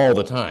all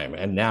the time.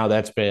 And now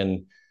that's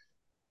been,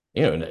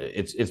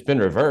 it's been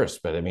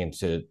reversed, but I mean,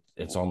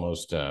 it's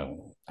almost, I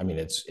mean,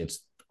 it's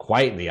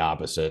quite the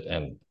opposite.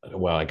 And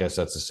well, I guess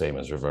that's the same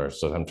as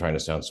reverse. So I'm trying to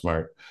sound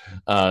smart.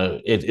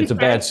 It's a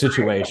bad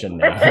situation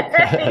now.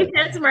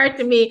 That's smart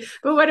to me,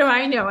 but what do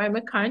I know? I'm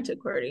a cunt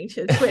according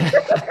to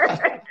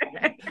Twitter.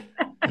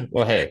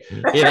 Well, hey,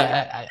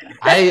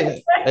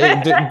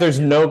 there's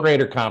no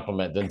greater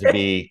compliment than to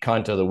be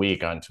cunt of the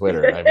week on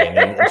Twitter. I mean,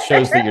 it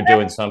shows that you're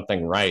doing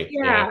something right.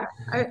 Yeah,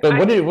 But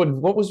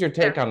what was your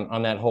take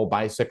on that whole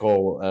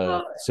bicycle well,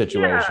 yeah.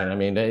 situation? I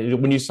mean,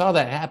 when you saw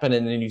that happen,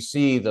 and then you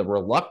see the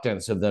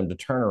reluctance of them to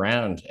turn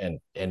around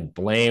and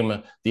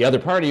blame the other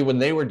party when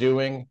they were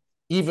doing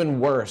even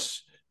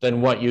worse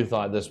than what you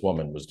thought this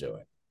woman was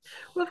doing.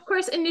 Well, of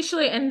course,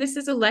 initially, and this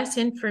is a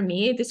lesson for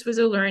me, this was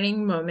a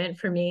learning moment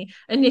for me.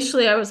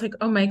 Initially, I was like,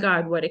 oh my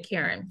God, what a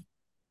Karen.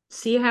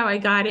 See how I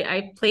got it?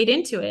 I played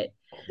into it.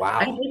 I Wow.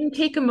 didn't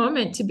take a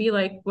moment to be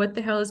like, what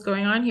the hell is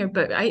going on here?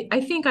 But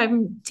I think I've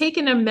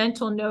taken a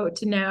mental note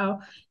to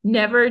now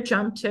never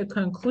jump to a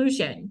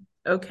conclusion.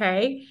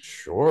 Okay.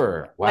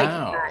 Sure. Like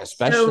Wow. that.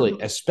 So,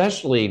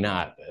 Especially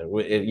not,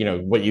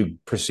 what you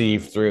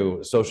perceive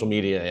through social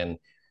media and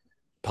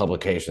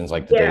publications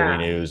like the Daily yeah.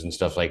 News and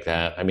stuff like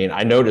that. I mean,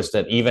 I noticed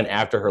that even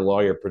after her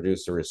lawyer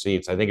produced the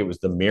receipts, I think it was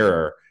the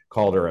Mirror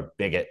called her a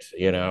bigot,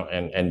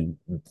 and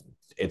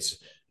it's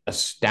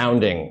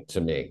astounding to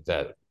me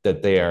that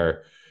they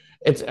are.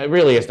 It's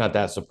not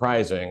that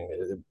surprising,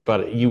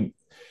 but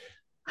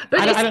But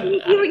I it's don't,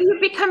 you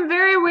become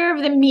very aware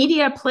of the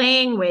media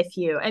playing with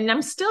you. And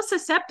I'm still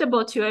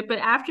susceptible to it. But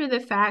after the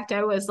fact,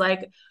 I was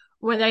like,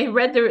 when I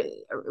read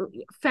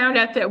found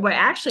out that what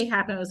actually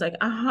happened, I was like,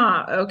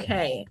 uh-huh,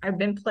 okay, I've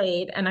been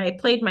played. And I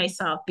played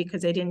myself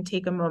because I didn't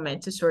take a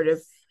moment to sort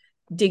of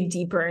dig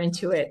deeper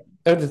into it.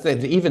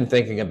 even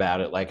thinking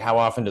about it, like how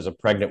often does a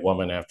pregnant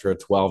woman after a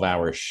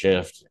 12-hour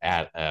shift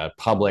at a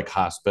public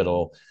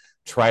hospital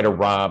try to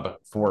rob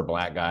four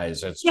black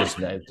guys? Yeah.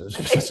 It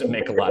doesn't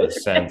make a lot of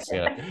sense,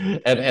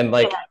 and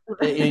like,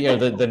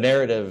 the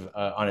narrative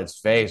on its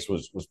face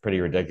was pretty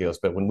ridiculous.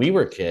 But when we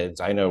were kids,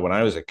 I know when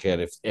I was a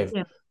kid, if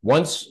Yeah.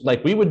 once,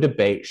 like, we would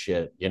debate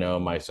shit,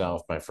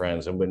 myself, my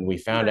friends, and when we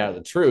found out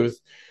the truth,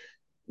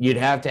 you'd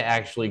have to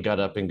actually gut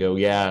up and go,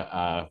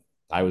 yeah,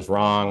 I was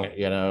wrong,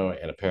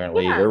 and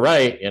apparently Yeah. you're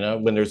right,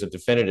 when there's a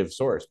definitive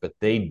source. But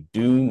they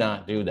do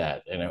not do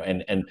that,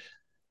 and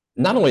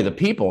not only the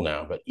people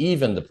now, but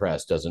even the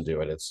press doesn't do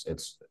it. It's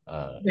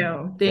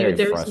No, very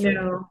there's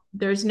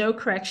frustrating. no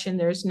correction,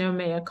 there's no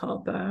mea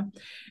culpa.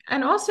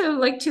 And also,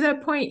 like to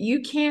that point, you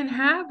can't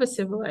have a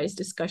civilized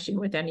discussion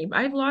with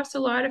anybody. I've lost a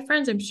lot of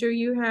friends, I'm sure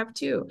you have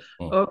too,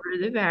 Mm. over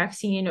the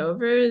vaccine,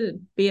 over the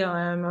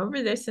BLM,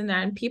 over this and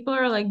that. And people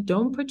are like,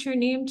 don't put your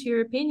name to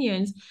your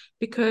opinions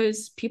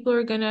because people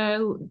are gonna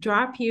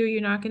drop you,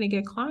 you're not gonna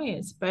get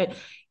clients. But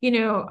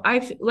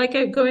I've like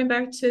going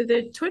back to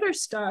the Twitter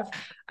stuff,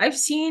 I've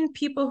seen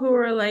people who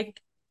are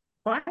like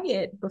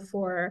quiet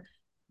before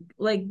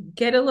like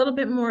get a little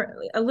bit more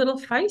a little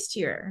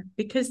feistier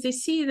because they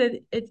see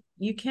that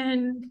you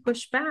can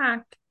push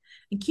back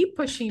and keep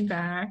pushing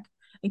back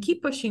and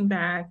keep pushing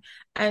back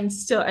and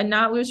still and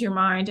not lose your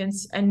mind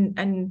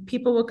and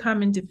people will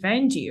come and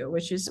defend you,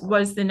 which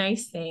was the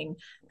nice thing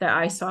that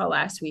I saw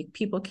last week.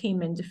 People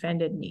came and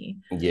defended me.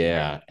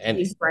 Yeah,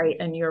 He's right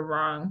and you're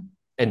wrong.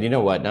 and you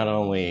know what? Not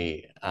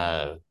only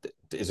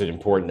is it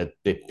important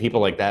that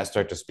people like that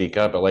start to speak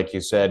up, but like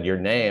you said, your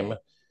name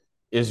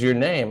is your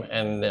name.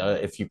 And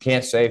if you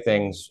can't say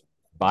things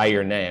by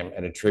your name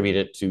and attribute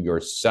it to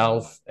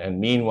yourself and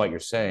mean what you're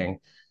saying,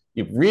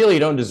 you really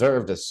don't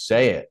deserve to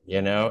say it,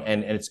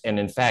 and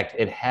in fact,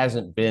 it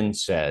hasn't been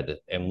said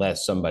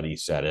unless somebody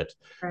said it.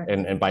 Right.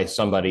 And by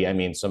somebody, I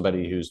mean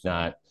somebody who's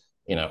not,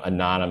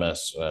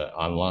 anonymous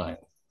online.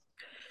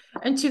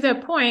 And to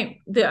that point,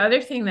 the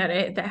other thing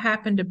that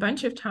happened a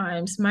bunch of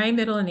times, my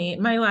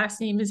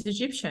last name is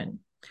Egyptian.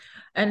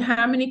 And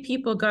how many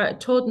people got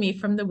told me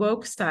from the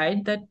woke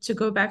side that to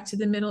go back to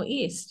the Middle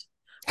East?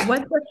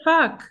 What the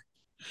fuck?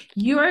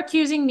 You're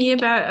accusing me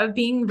of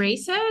being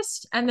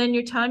racist, and then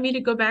you're telling me to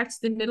go back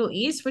to the Middle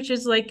East, which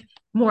is like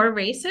more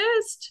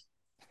racist?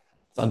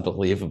 It's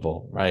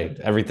unbelievable, right?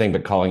 Everything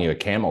but calling you a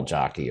camel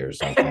jockey or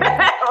something.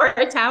 Or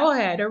a towel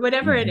head or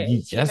whatever it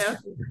is, Yes.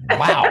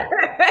 Wow.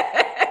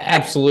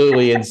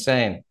 Absolutely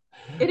insane.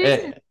 It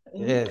is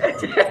It,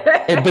 insane.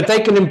 it, but they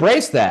can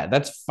embrace that.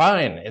 That's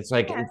fine. It's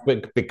like, Yeah.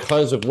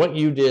 because of what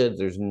you did,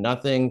 there's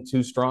nothing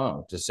too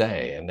strong to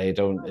say, and they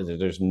don't.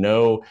 There's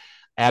no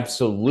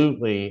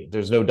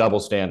double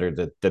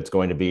standard that's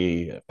going to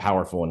be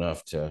powerful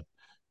enough to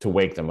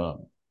wake them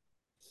up.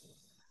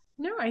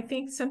 No, I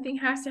think something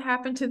has to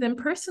happen to them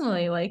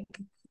personally, like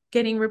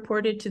getting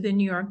reported to the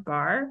New York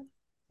bar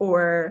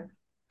or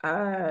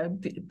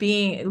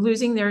being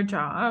losing their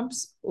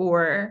jobs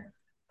or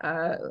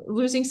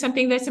losing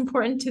something that's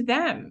important to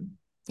them.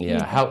 You Yeah.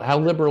 know, How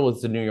liberal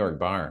is the New York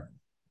bar?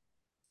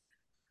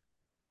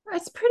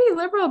 It's pretty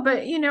liberal, but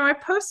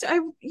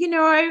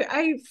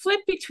I flip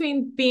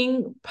between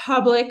being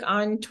public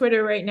on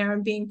Twitter right now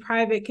and being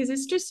private because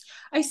it's just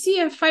I see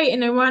a fight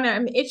and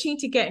I'm itching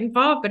to get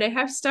involved, but I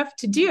have stuff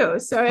to do.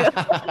 So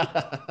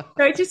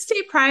I just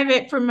stay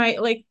private for my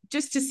like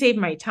just to save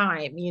my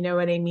time, you know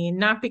what I mean?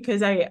 Not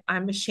because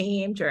I'm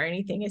ashamed or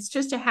anything. It's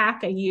just a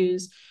hack I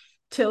use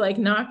to like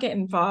not get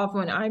involved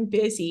when I'm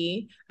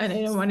busy and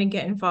I don't want to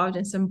get involved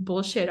in some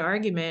bullshit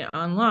argument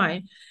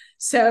online.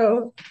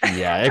 So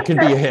Yeah, it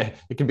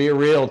can be a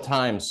real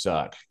time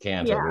suck,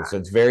 can't it? yeah.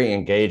 It's very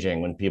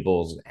engaging when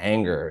people's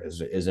anger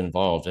is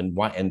involved,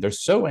 and they're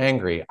so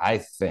angry. I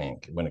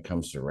think when it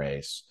comes to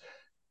race,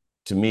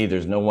 to me,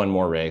 there's no one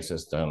more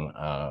racist than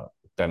a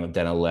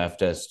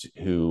leftist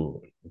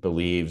who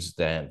believes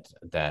that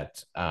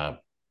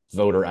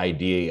voter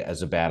ID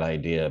as a bad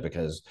idea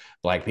because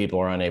Black people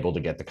are unable to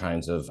get the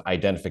kinds of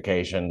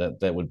identification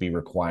that would be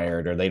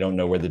required, or they don't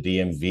know where the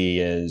DMV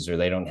is, or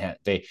they don't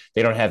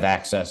have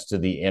access to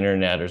the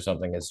internet or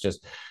something. It's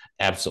just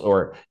absolute,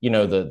 or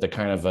the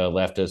kind of a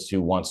leftist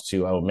who wants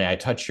to, oh, may I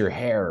touch your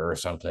hair or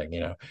something,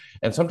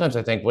 and sometimes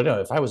I think, well,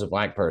 no, if I was a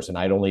Black person,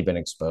 I'd only been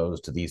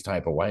exposed to these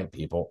type of white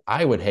people,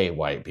 I would hate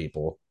white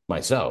people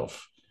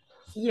myself.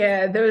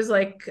 Yeah, those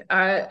like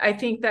I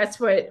think that's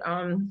what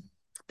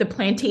the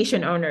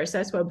plantation owners,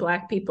 that's what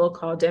Black people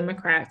call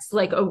Democrats.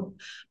 Like oh,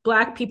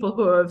 Black people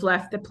who have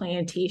left the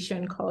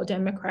plantation call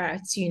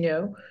Democrats,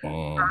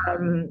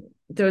 Mm.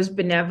 those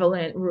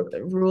benevolent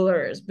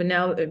rulers,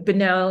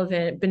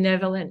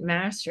 benevolent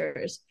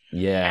masters.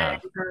 Yeah.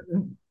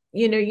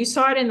 You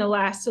saw it in the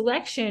last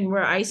election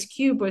where Ice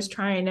Cube was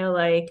trying to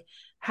like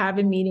have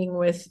a meeting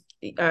with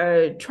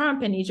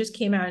Trump, and he just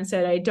came out and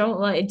said, I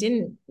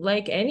didn't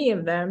like any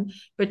of them,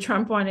 but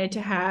Trump wanted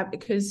to have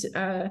because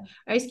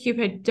Ice Cube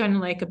had done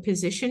like a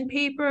position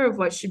paper of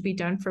what should be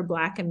done for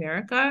Black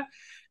America.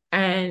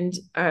 And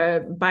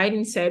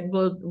Biden said,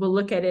 we'll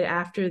look at it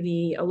after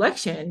the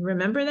election.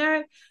 Remember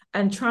that?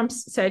 And Trump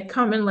said,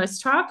 come and let's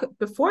talk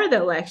before the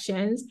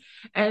elections.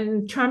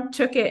 And Trump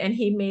took it and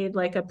he made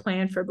like a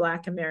plan for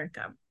Black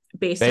America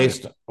based on,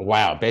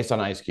 Based on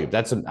Ice Cube.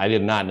 I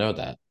did not know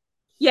that.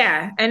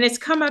 yeah. And it's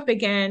come up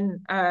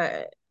again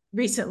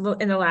recently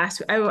in the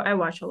last, I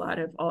watch a lot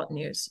of alt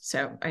news,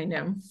 so I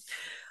know.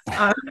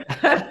 Um,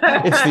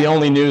 It's the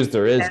only news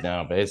there is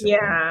now, basically.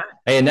 yeah.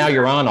 Hey, and now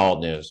you're on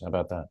alt news. How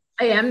about that?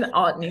 I am the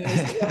alt news.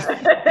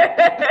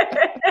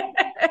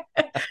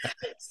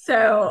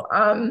 So,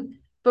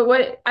 but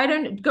what I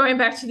don't going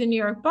back to the New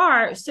York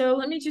bar. So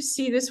let me just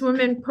see. This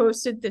woman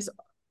posted this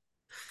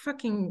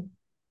fucking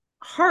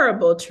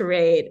horrible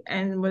tirade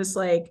and was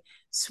like,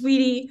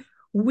 "Sweetie,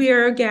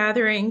 we're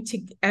gathering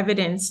to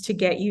evidence to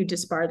get you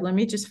disbarred." Let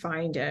me just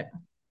find it.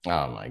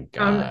 Oh my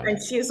God.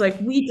 And she's like,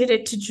 "We did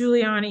it to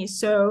Giuliani."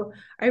 So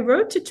I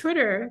wrote to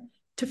Twitter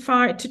to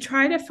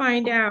try to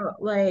find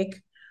out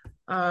like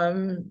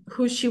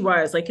who she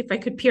was, like if I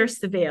could pierce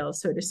the veil,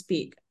 so to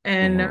speak.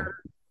 And Mm-hmm.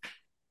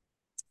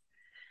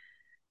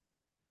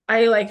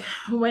 I like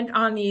went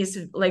on these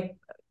like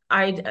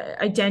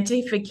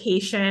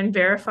identification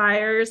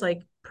verifiers,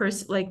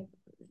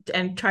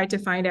 and tried to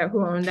find out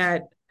who owned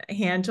that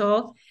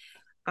handle.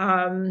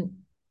 Um,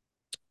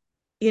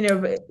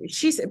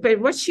 but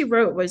what she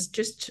wrote was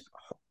just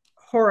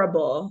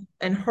horrible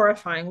and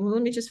horrifying. Well,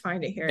 let me just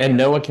find it here. And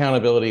no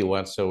accountability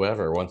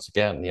whatsoever. Once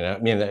again, I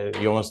mean,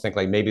 you almost think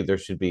like maybe there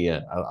should be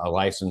a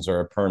license or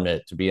a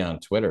permit to be on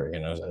Twitter.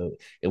 So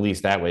at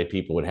least that way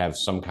people would have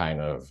some kind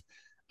of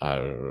I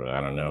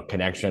don't know,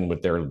 connection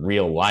with their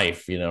real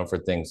life, for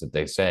things that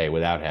they say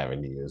without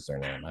having to use their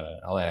name.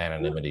 All that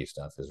anonymity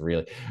stuff is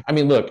really, I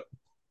mean, look,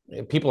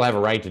 people have a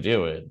right to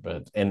do it,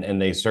 but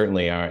and they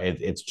certainly are.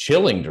 It's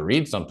chilling to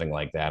read something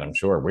like that. I'm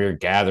sure we're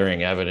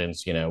gathering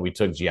evidence. We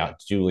took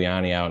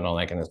Giuliani out and all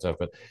that kind of stuff,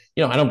 but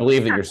I don't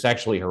believe that you're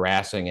sexually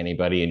harassing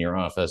anybody in your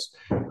office,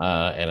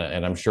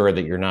 and I'm sure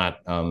that you're not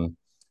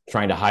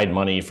trying to hide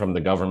money from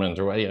the government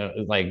or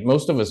like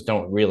most of us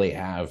don't really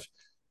have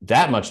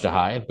that much to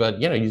hide,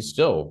 but you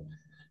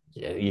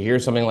hear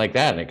something like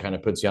that and it kind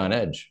of puts you on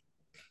edge.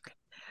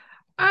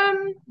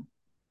 Um,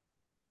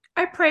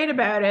 I prayed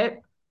about it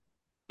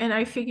and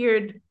I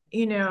figured,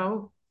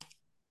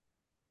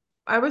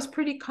 I was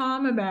pretty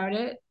calm about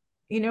it.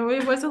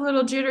 It was a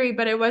little jittery,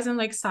 but it wasn't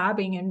like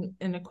sobbing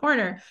in a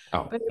corner.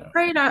 Oh, But no.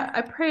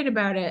 I prayed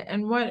about it,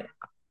 and what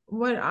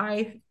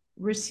I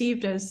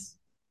received as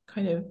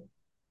kind of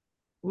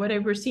what I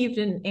received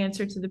in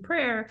answer to the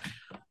prayer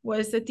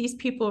was that these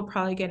people will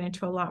probably get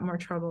into a lot more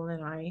trouble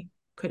than I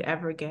could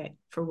ever get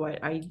for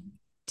what I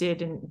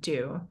didn't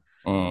do.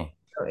 Mm.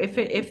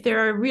 If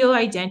there are real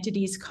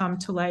identities come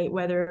to light,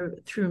 whether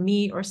through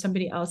me or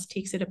somebody else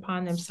takes it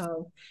upon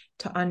themselves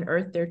to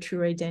unearth their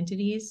true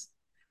identities,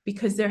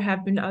 because there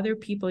have been other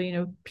people,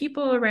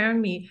 people around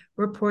me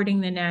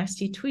reporting the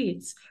nasty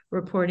tweets,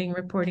 reporting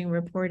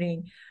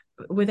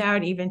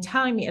without even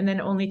telling me, and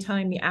then only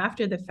telling me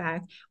after the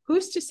fact.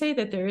 Who's to say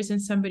that there isn't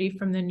somebody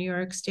from the New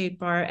York State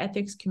Bar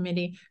Ethics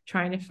Committee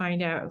trying to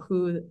find out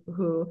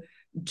who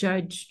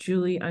Judge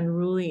Julie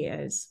Unruly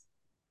is?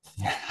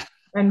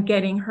 and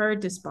getting her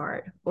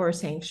disbarred or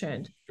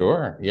sanctioned.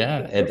 Sure.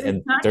 Yeah. Because it's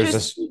And not there's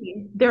just this,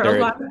 me. There are a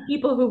there, lot of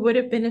people who would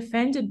have been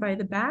offended by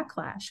the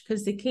backlash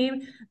because they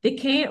came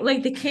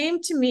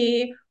to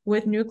me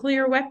with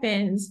nuclear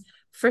weapons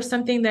for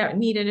something that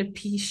needed a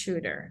pea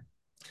shooter.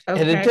 and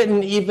it Okay.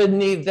 didn't even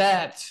need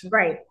that.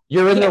 Right.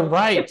 You're in Yeah. the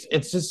right.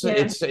 It's just,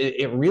 Yeah.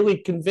 it really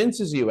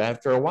convinces you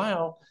after a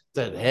while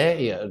that,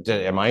 hey,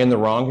 am I in the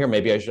wrong here?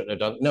 Maybe I shouldn't have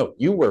done. No,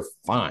 you were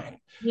fine.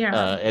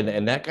 Yeah.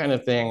 And that kind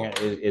of thing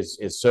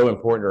is so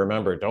important to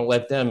remember. Don't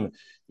let them,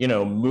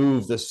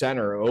 move the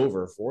center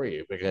over for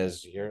you,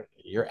 because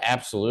you're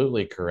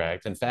absolutely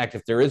correct. In fact,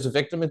 if there is a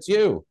victim, it's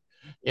you.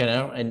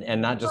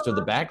 And not just of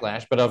the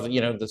backlash, but of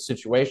the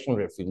situation.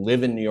 If you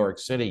live in New York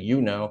City,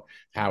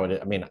 how it is.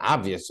 I mean,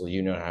 obviously,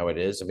 how it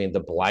is. I mean, the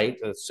blight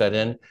that's set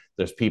in.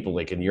 There's people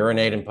that can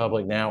urinate in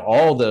public now.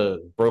 All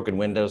the broken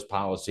windows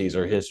policies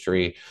are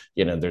history.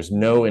 There's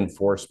no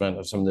enforcement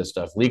of some of this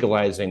stuff.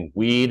 Legalizing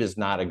weed is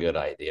not a good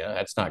idea.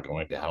 That's not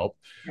going to help.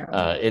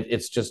 Yeah.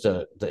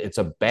 It's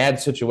a bad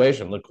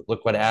situation.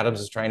 Look what Adams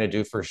is trying to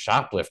do for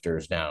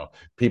shoplifters now.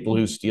 People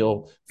who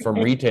steal from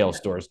retail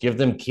stores, give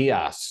them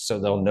kiosks so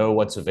they'll know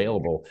what's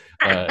available.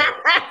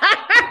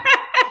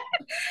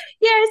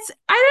 Yes,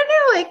 I don't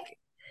know. Like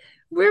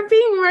we're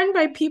being run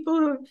by people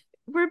who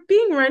we're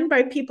being run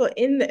by people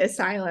in the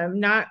asylum,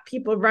 not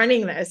people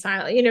running the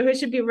asylum, who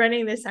should be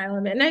running the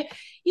asylum. And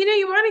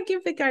you want to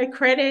give the guy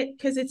credit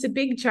because it's a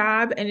big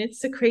job and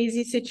it's a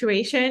crazy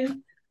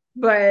situation.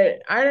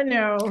 But I don't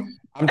know.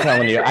 I'm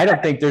telling you, I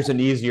don't think there's an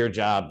easier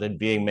job than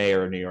being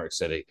mayor of New York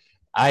City.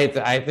 I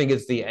think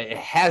it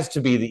has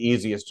to be the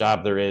easiest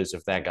job there is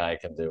if that guy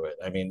can do it.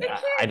 I mean,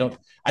 I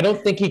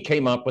don't think he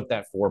came up with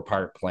that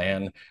 4-part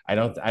plan.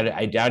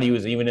 I doubt he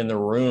was even in the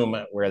room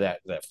where that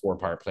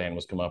 4-part plan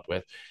was come up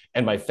with.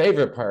 And my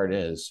favorite part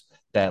is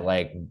that,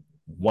 like,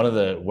 one of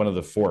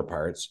the 4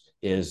 parts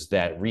is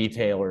that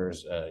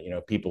retailers,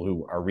 people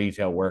who are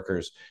retail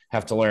workers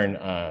have to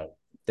learn.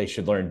 They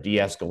should learn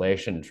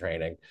de-escalation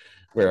training,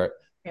 where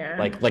Yeah.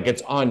 like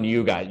it's on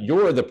you guys.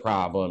 You're the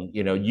problem.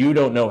 You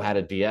don't know how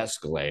to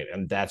de-escalate,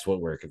 and that's what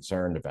we're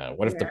concerned about.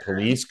 What if the Yeah.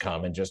 police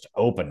come and just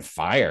open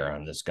fire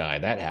on this guy?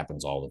 That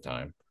happens all the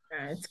time.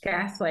 It's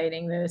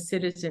gaslighting the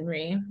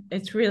citizenry.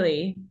 It's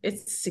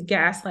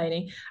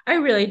gaslighting. I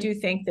really do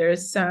think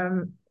there's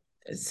some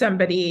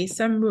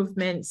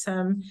movement,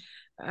 some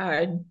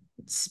uh,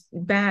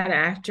 bad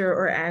actor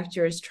or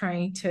actors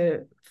trying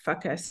to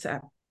fuck us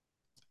up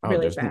Oh,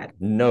 really there's bad.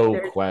 no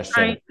They're trying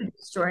question. to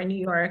destroy New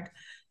York.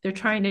 They're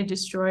trying to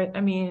destroy,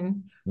 I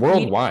mean,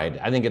 Worldwide,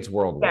 I think it's yeah,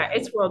 worldwide.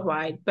 it's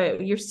worldwide,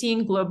 but you're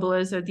seeing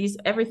globalism,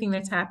 everything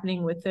that's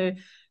happening with the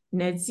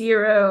net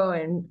zero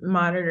and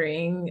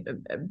monitoring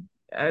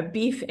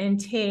beef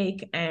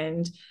intake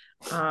and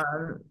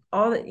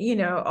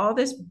all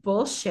this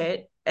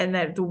bullshit. And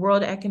that the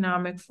World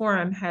Economic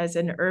Forum has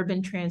an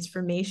urban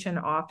transformation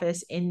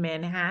office in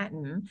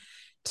Manhattan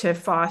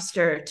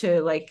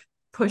to like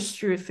push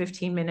through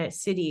 15-minute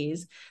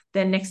cities.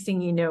 Then next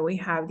thing you know, we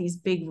have these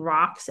big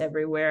rocks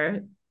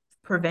everywhere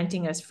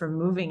preventing us from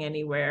moving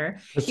anywhere.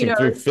 Pushing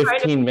through Try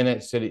to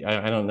 15-minute city.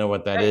 I don't know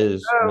what that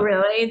is. Oh,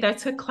 really?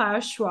 That's a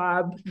Klaus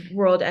Schwab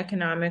World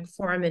Economic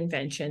Forum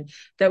invention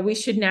that we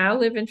should now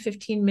live in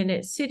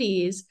 15-minute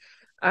cities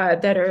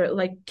that are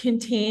like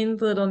contained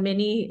little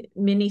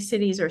mini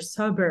cities or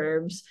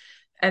suburbs.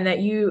 And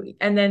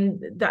then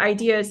the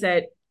idea is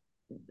that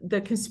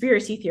the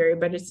conspiracy theory,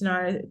 but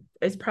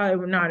it's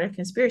probably not a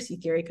conspiracy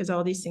theory because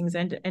all these things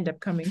end up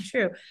coming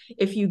true.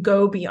 If you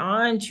go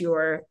beyond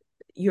the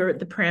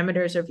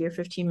parameters of your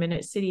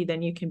 15-minute city,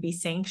 then you can be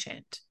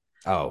sanctioned.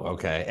 Oh,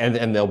 okay.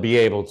 And they'll be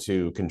able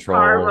to control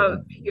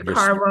Your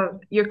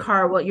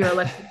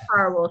electric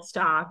car will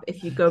stop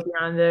if you go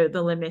beyond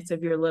the limits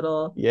of your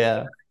little.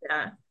 yeah.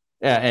 Yeah.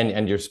 Yeah,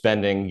 and you're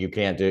spending. You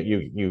can't do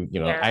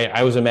Yeah.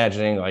 I was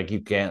imagining, like,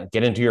 you can't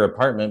get into your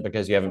apartment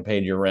because you haven't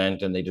paid your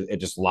rent, and it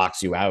just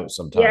locks you out Yeah,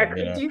 sometime. it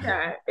could do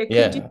that. It could do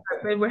Yeah. that.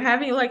 But we're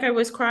having, like, I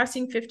was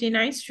crossing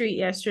 59th Street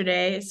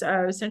yesterday,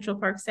 Central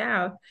Park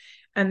South,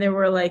 and there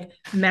were like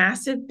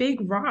massive big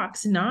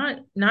rocks, not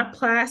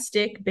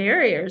plastic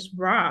barriers,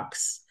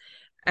 rocks.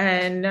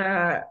 And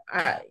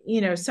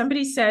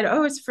somebody said,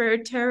 "Oh, it's for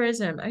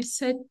terrorism." I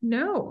said,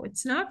 "No,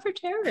 it's not for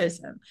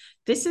terrorism.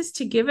 This is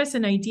to give us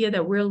an idea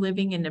that we're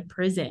living in a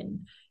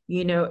prison.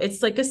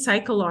 It's like a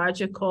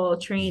psychological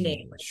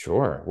training.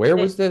 Sure. Where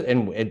It, was this?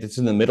 And it's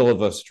in the middle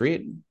of a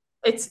street.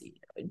 it's.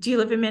 Do you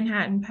live in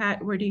Manhattan,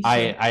 Pat? Where do you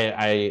I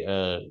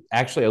stay?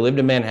 actually I lived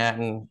in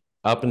Manhattan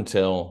up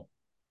until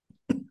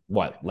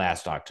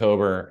last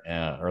October,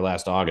 or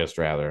last August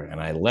rather,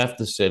 and I left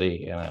the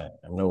city, and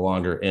I'm no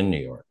longer in New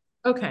York.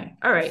 Okay,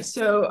 all right.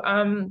 So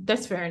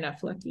that's fair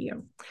enough. Lucky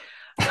you.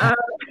 Um,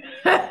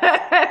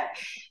 I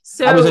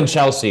was in so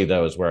Chelsea,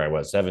 though, is where I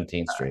was,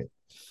 17th Street.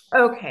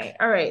 okay,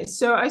 all right.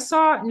 So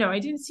no, I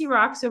didn't see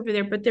rocks over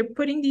there, but they're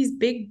putting these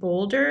big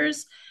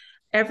boulders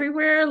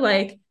everywhere,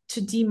 like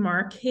to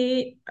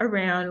demarcate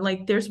around,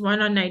 like there's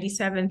one on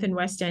 97th and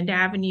West End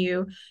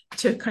Avenue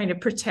to kind of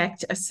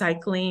protect a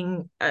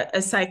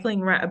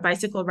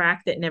bicycle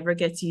rack that never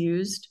gets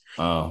used.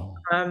 Oh,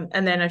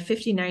 And then at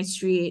 59th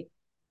Street,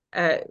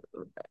 uh,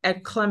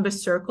 at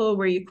Columbus Circle,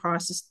 where you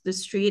cross the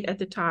street at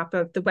the top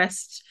of the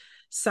west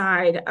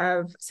side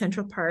of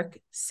Central Park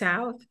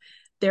South,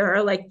 there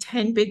are like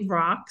 10 big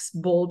rocks,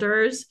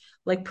 boulders,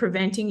 like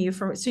preventing you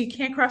from, so you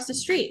can't cross the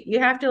street. You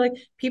have to, like,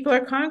 people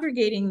are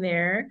congregating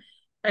there,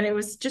 and it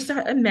was just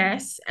a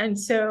mess. And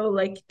so,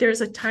 like,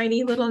 there's a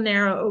tiny little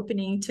narrow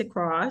opening to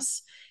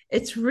cross.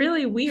 It's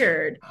really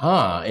weird.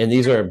 huh. And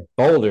these are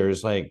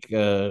boulders, like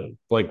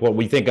what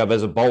we think of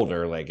as a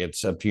boulder, like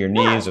it's up to your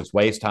Yeah, knees, it's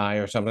waist high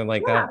or something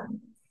like that. yeah.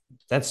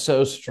 That's so The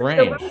ones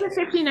strange. at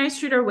 59th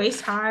Street are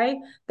waist high.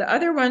 The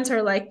other ones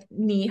are like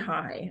knee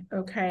high.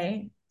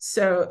 Okay.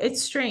 So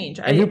it's strange.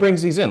 And who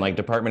brings these in? Like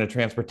Department of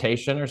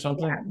Transportation or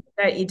something? Yeah,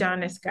 that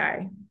Adonis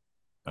guy,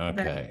 that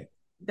Okay.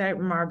 that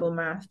marble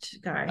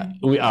mouthed guy.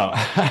 We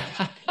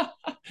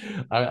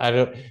I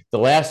don't. The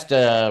last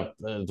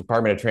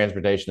Department of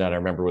Transportation that I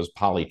remember was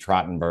Polly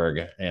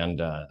Trottenberg,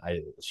 and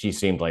she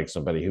seemed like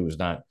somebody who was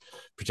not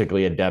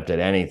particularly adept at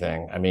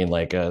anything. I mean,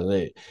 like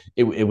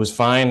it was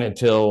fine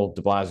until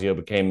De Blasio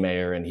became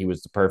mayor, and he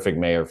was the perfect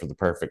mayor for the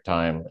perfect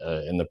time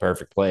in the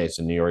perfect place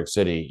in New York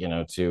City. You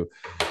know, to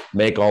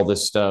make all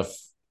this stuff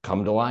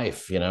come to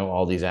life. You know,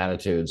 all these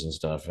attitudes and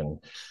stuff, and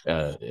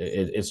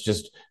it's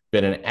just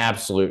been an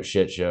absolute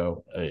shit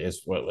show.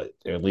 Is what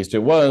at least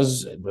it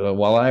was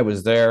while I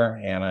was there,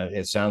 and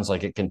it sounds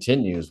like it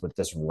continues with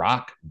this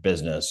rock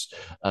business.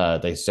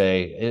 They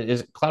say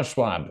is Klaus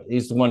Schwab.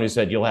 He's the one who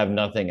said you'll have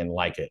nothing and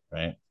like it,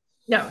 right?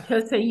 No,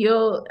 he'll say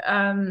you'll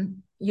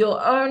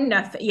own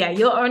nothing. Yeah,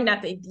 you'll own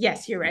nothing.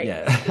 Yes, you're right.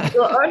 Yeah.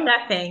 You'll own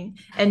nothing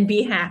and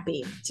be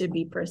happy, to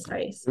be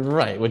precise.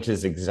 Right, which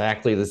is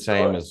exactly the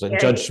same So, as yeah,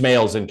 Judge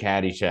Schmales in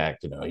Caddyshack.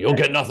 You know, you'll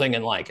get nothing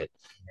and like it.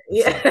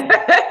 It's like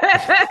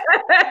yeah.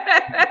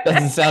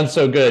 doesn't sound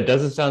so good.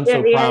 Doesn't sound Yeah,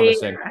 so yeah,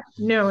 promising. yeah.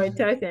 No, it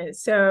doesn't.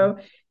 So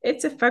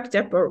it's a fucked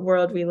up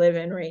world we live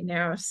in right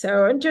now.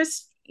 So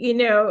just,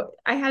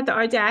 I had the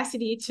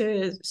audacity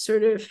to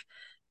sort of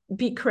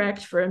be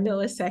correct for a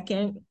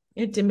millisecond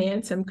and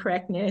demand some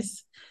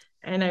correctness.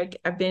 And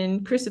I've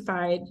been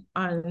crucified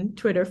on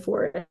Twitter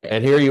for it.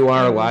 And here you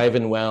are, And alive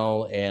and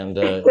well, and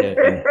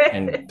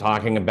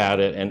talking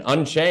about it, and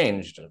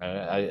unchanged,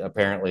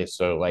 apparently.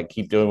 So, like,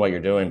 keep doing what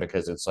you're doing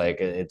because it's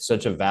like it's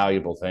such a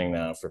valuable thing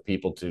now for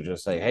people to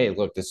just say, "Hey,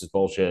 look, this is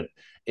bullshit."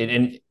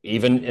 And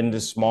even in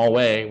this small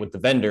way with the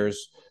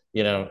vendors,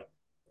 you know,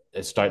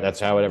 that's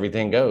how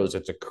everything goes.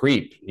 It's a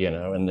creep,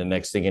 and the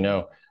next thing you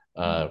know,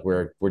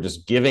 we're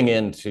just giving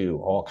in to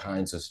all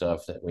kinds of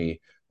stuff that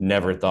we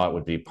never thought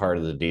would be part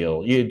of the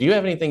deal. Do you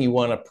have anything you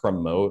want to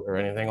promote or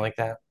anything like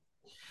that?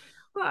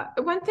 well,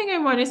 one thing I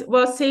want is,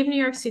 well, Save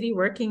New York City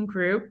Working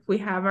Group. We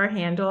have our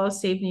handle,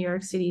 Save New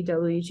York City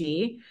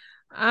WG.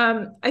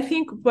 I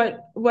think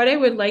what I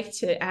would like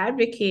to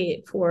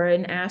advocate for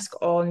and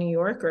ask all New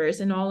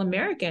Yorkers and all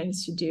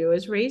Americans to do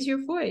is raise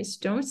your voice.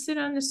 Don't sit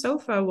on the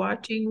sofa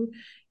watching,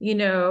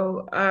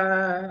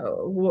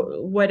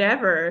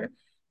 whatever.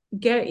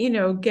 Get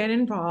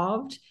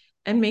involved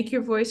and make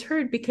your voice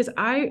heard, because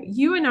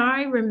you and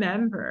I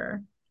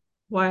remember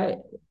what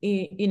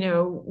New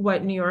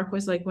York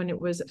was like when it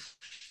was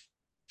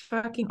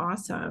fucking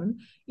awesome.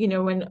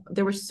 When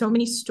there were so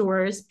many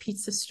stores,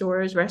 pizza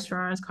stores,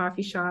 restaurants,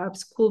 coffee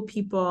shops, cool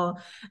people,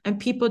 and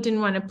people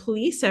didn't want to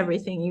police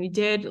everything you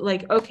did.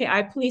 Like, okay,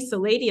 I policed the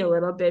lady a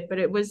little bit, but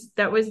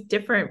that was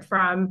different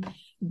from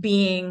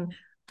being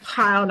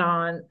piled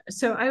on.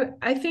 So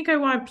I think I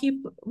want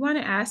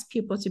to ask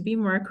people to be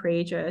more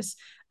courageous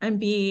and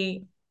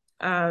be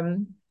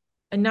and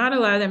not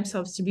allow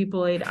themselves to be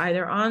bullied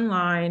either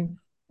online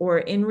or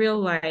in real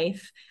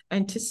life,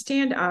 and to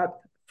stand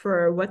up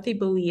for what they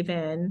believe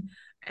in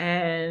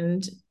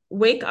and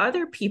wake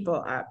other people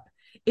up.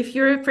 If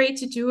you're afraid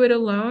to do it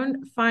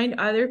alone, find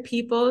other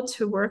people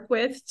to work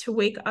with to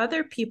wake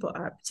other people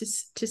up,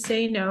 to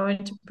say no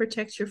and to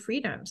protect your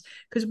freedoms.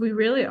 Because we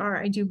really are,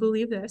 I do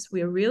believe this,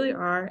 we really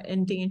are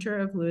in danger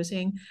of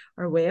losing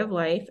our way of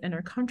life and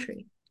our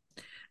country.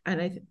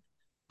 And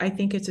I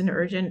think it's an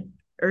urgent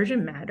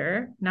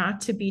matter, not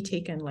to be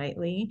taken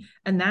lightly,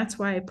 and that's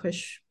why I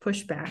push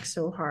back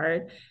so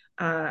hard,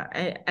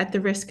 at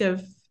the risk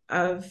of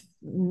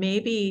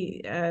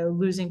maybe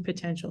losing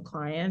potential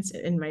clients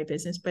in my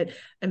business. But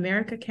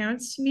America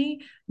counts to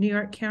me, New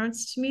York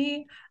counts to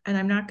me, and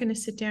I'm not going to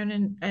sit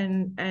down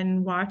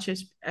and watch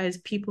as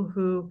people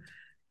who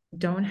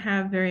don't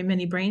have very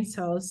many brain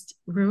cells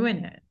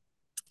ruin it.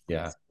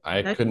 Yeah,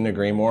 I That's couldn't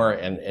agree more.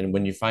 And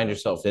when you find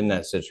yourself in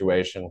that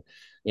situation,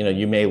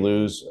 you may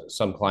lose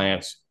some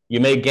clients,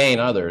 you may gain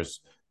others.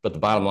 But the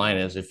bottom line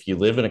is, if you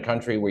live in a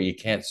country where you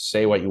can't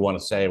say what you want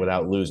to say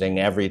without losing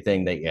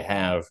everything that you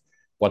have,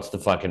 what's the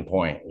fucking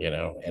point?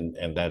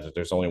 And that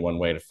there's only one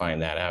way to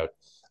find that out.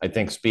 I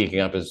think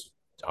speaking up is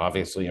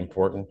obviously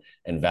important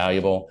and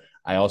valuable.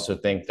 I also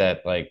think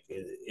that, like,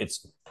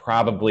 it's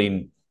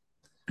probably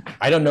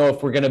I don't know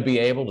if we're going to be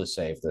able to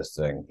save this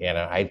thing.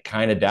 I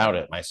kind of doubt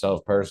it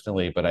myself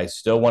personally, but I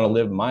still want to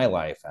live my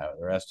life out.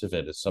 The rest of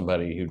it is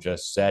somebody who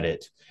just said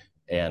it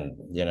and,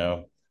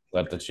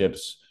 let the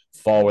chips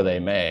fall where they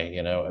may.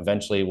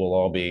 Eventually we'll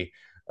all be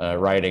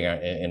riding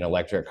in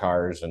electric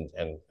cars and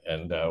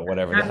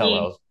whatever the I hell mean,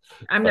 else.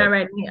 I'm not But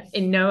riding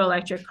in no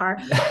electric car.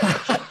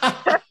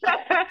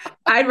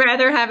 I'd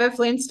rather have a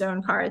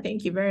Flintstone car.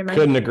 Thank you very much.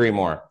 couldn't agree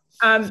more.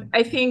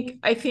 I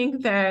think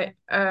that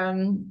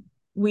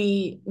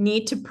we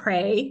need to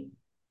pray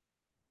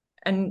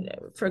and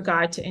for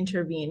God to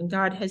intervene.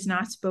 God has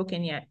not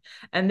spoken yet.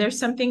 And there's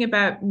something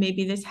about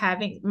maybe this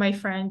having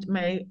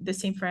the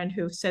same friend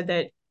who said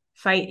that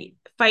fight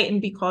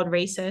and be called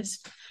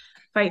racist,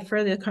 fight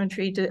for the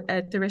country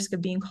at the risk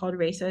of being called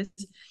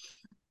racist,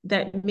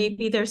 that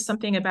maybe there's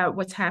something about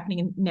what's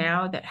happening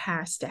now that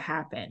has to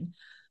happen.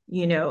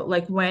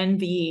 Like when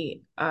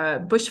the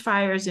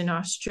bushfires in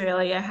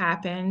Australia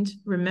happened,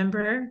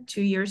 remember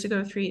 2 years ago,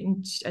 I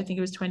think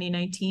it was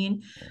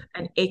 2019,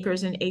 and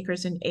acres and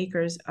acres and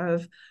acres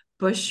of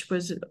bush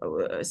was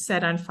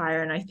set on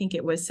fire. And I think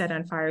it was set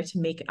on fire to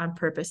make it on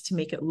purpose, to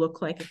make it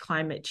look like a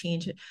climate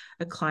change,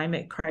 a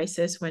climate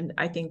crisis, when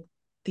I think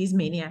these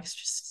maniacs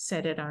just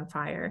set it on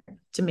fire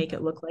to make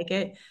it look like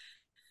it.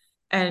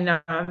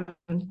 And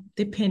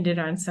they pinned it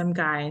on some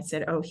guy and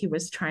said, oh, he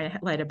was trying to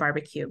light a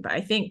barbecue. But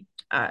I think,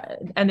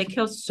 and they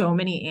killed so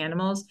many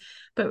animals.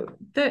 But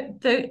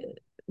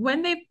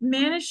when they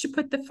managed to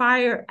put the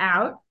fire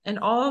out and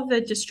all of the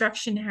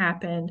destruction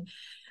happened,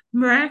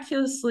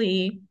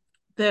 miraculously,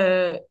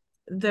 the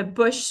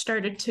bush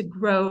started to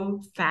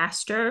grow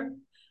faster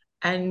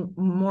and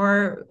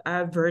more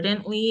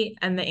verdantly,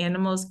 and the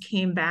animals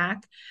came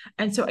back.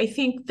 And so I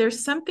think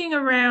there's something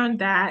around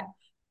that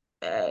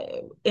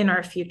in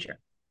our future.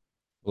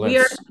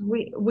 Let's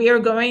We are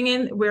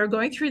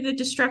going through the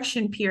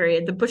destruction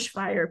period, the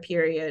bushfire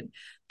period,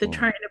 the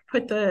trying to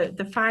put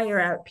the fire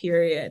out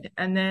period,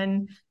 and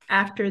then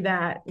after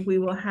that we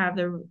will have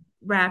the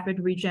rapid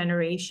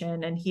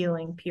regeneration and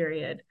healing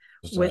period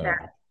with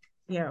that,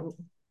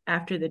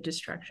 after the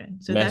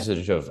destruction. So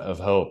message of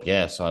hope,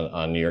 yes,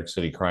 on New York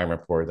City Crime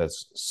Report.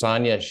 That's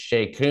Sonia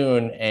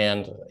Shaykhun,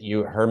 and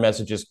her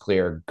message is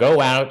clear: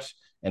 go out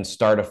and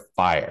start a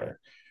fire.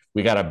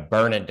 We got to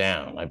burn it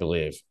down, I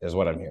believe, is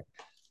what I'm hearing.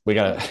 We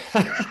got to.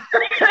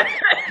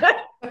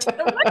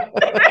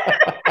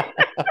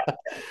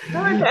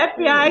 the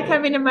FBI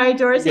coming to my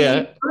door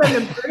saying, "You're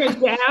going to burn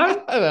it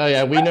down." Oh,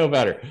 yeah, we know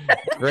better.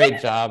 Great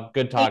job.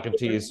 Good talking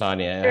to you,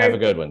 Sonia. Have a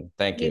good one.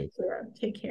 Thank you. Take care.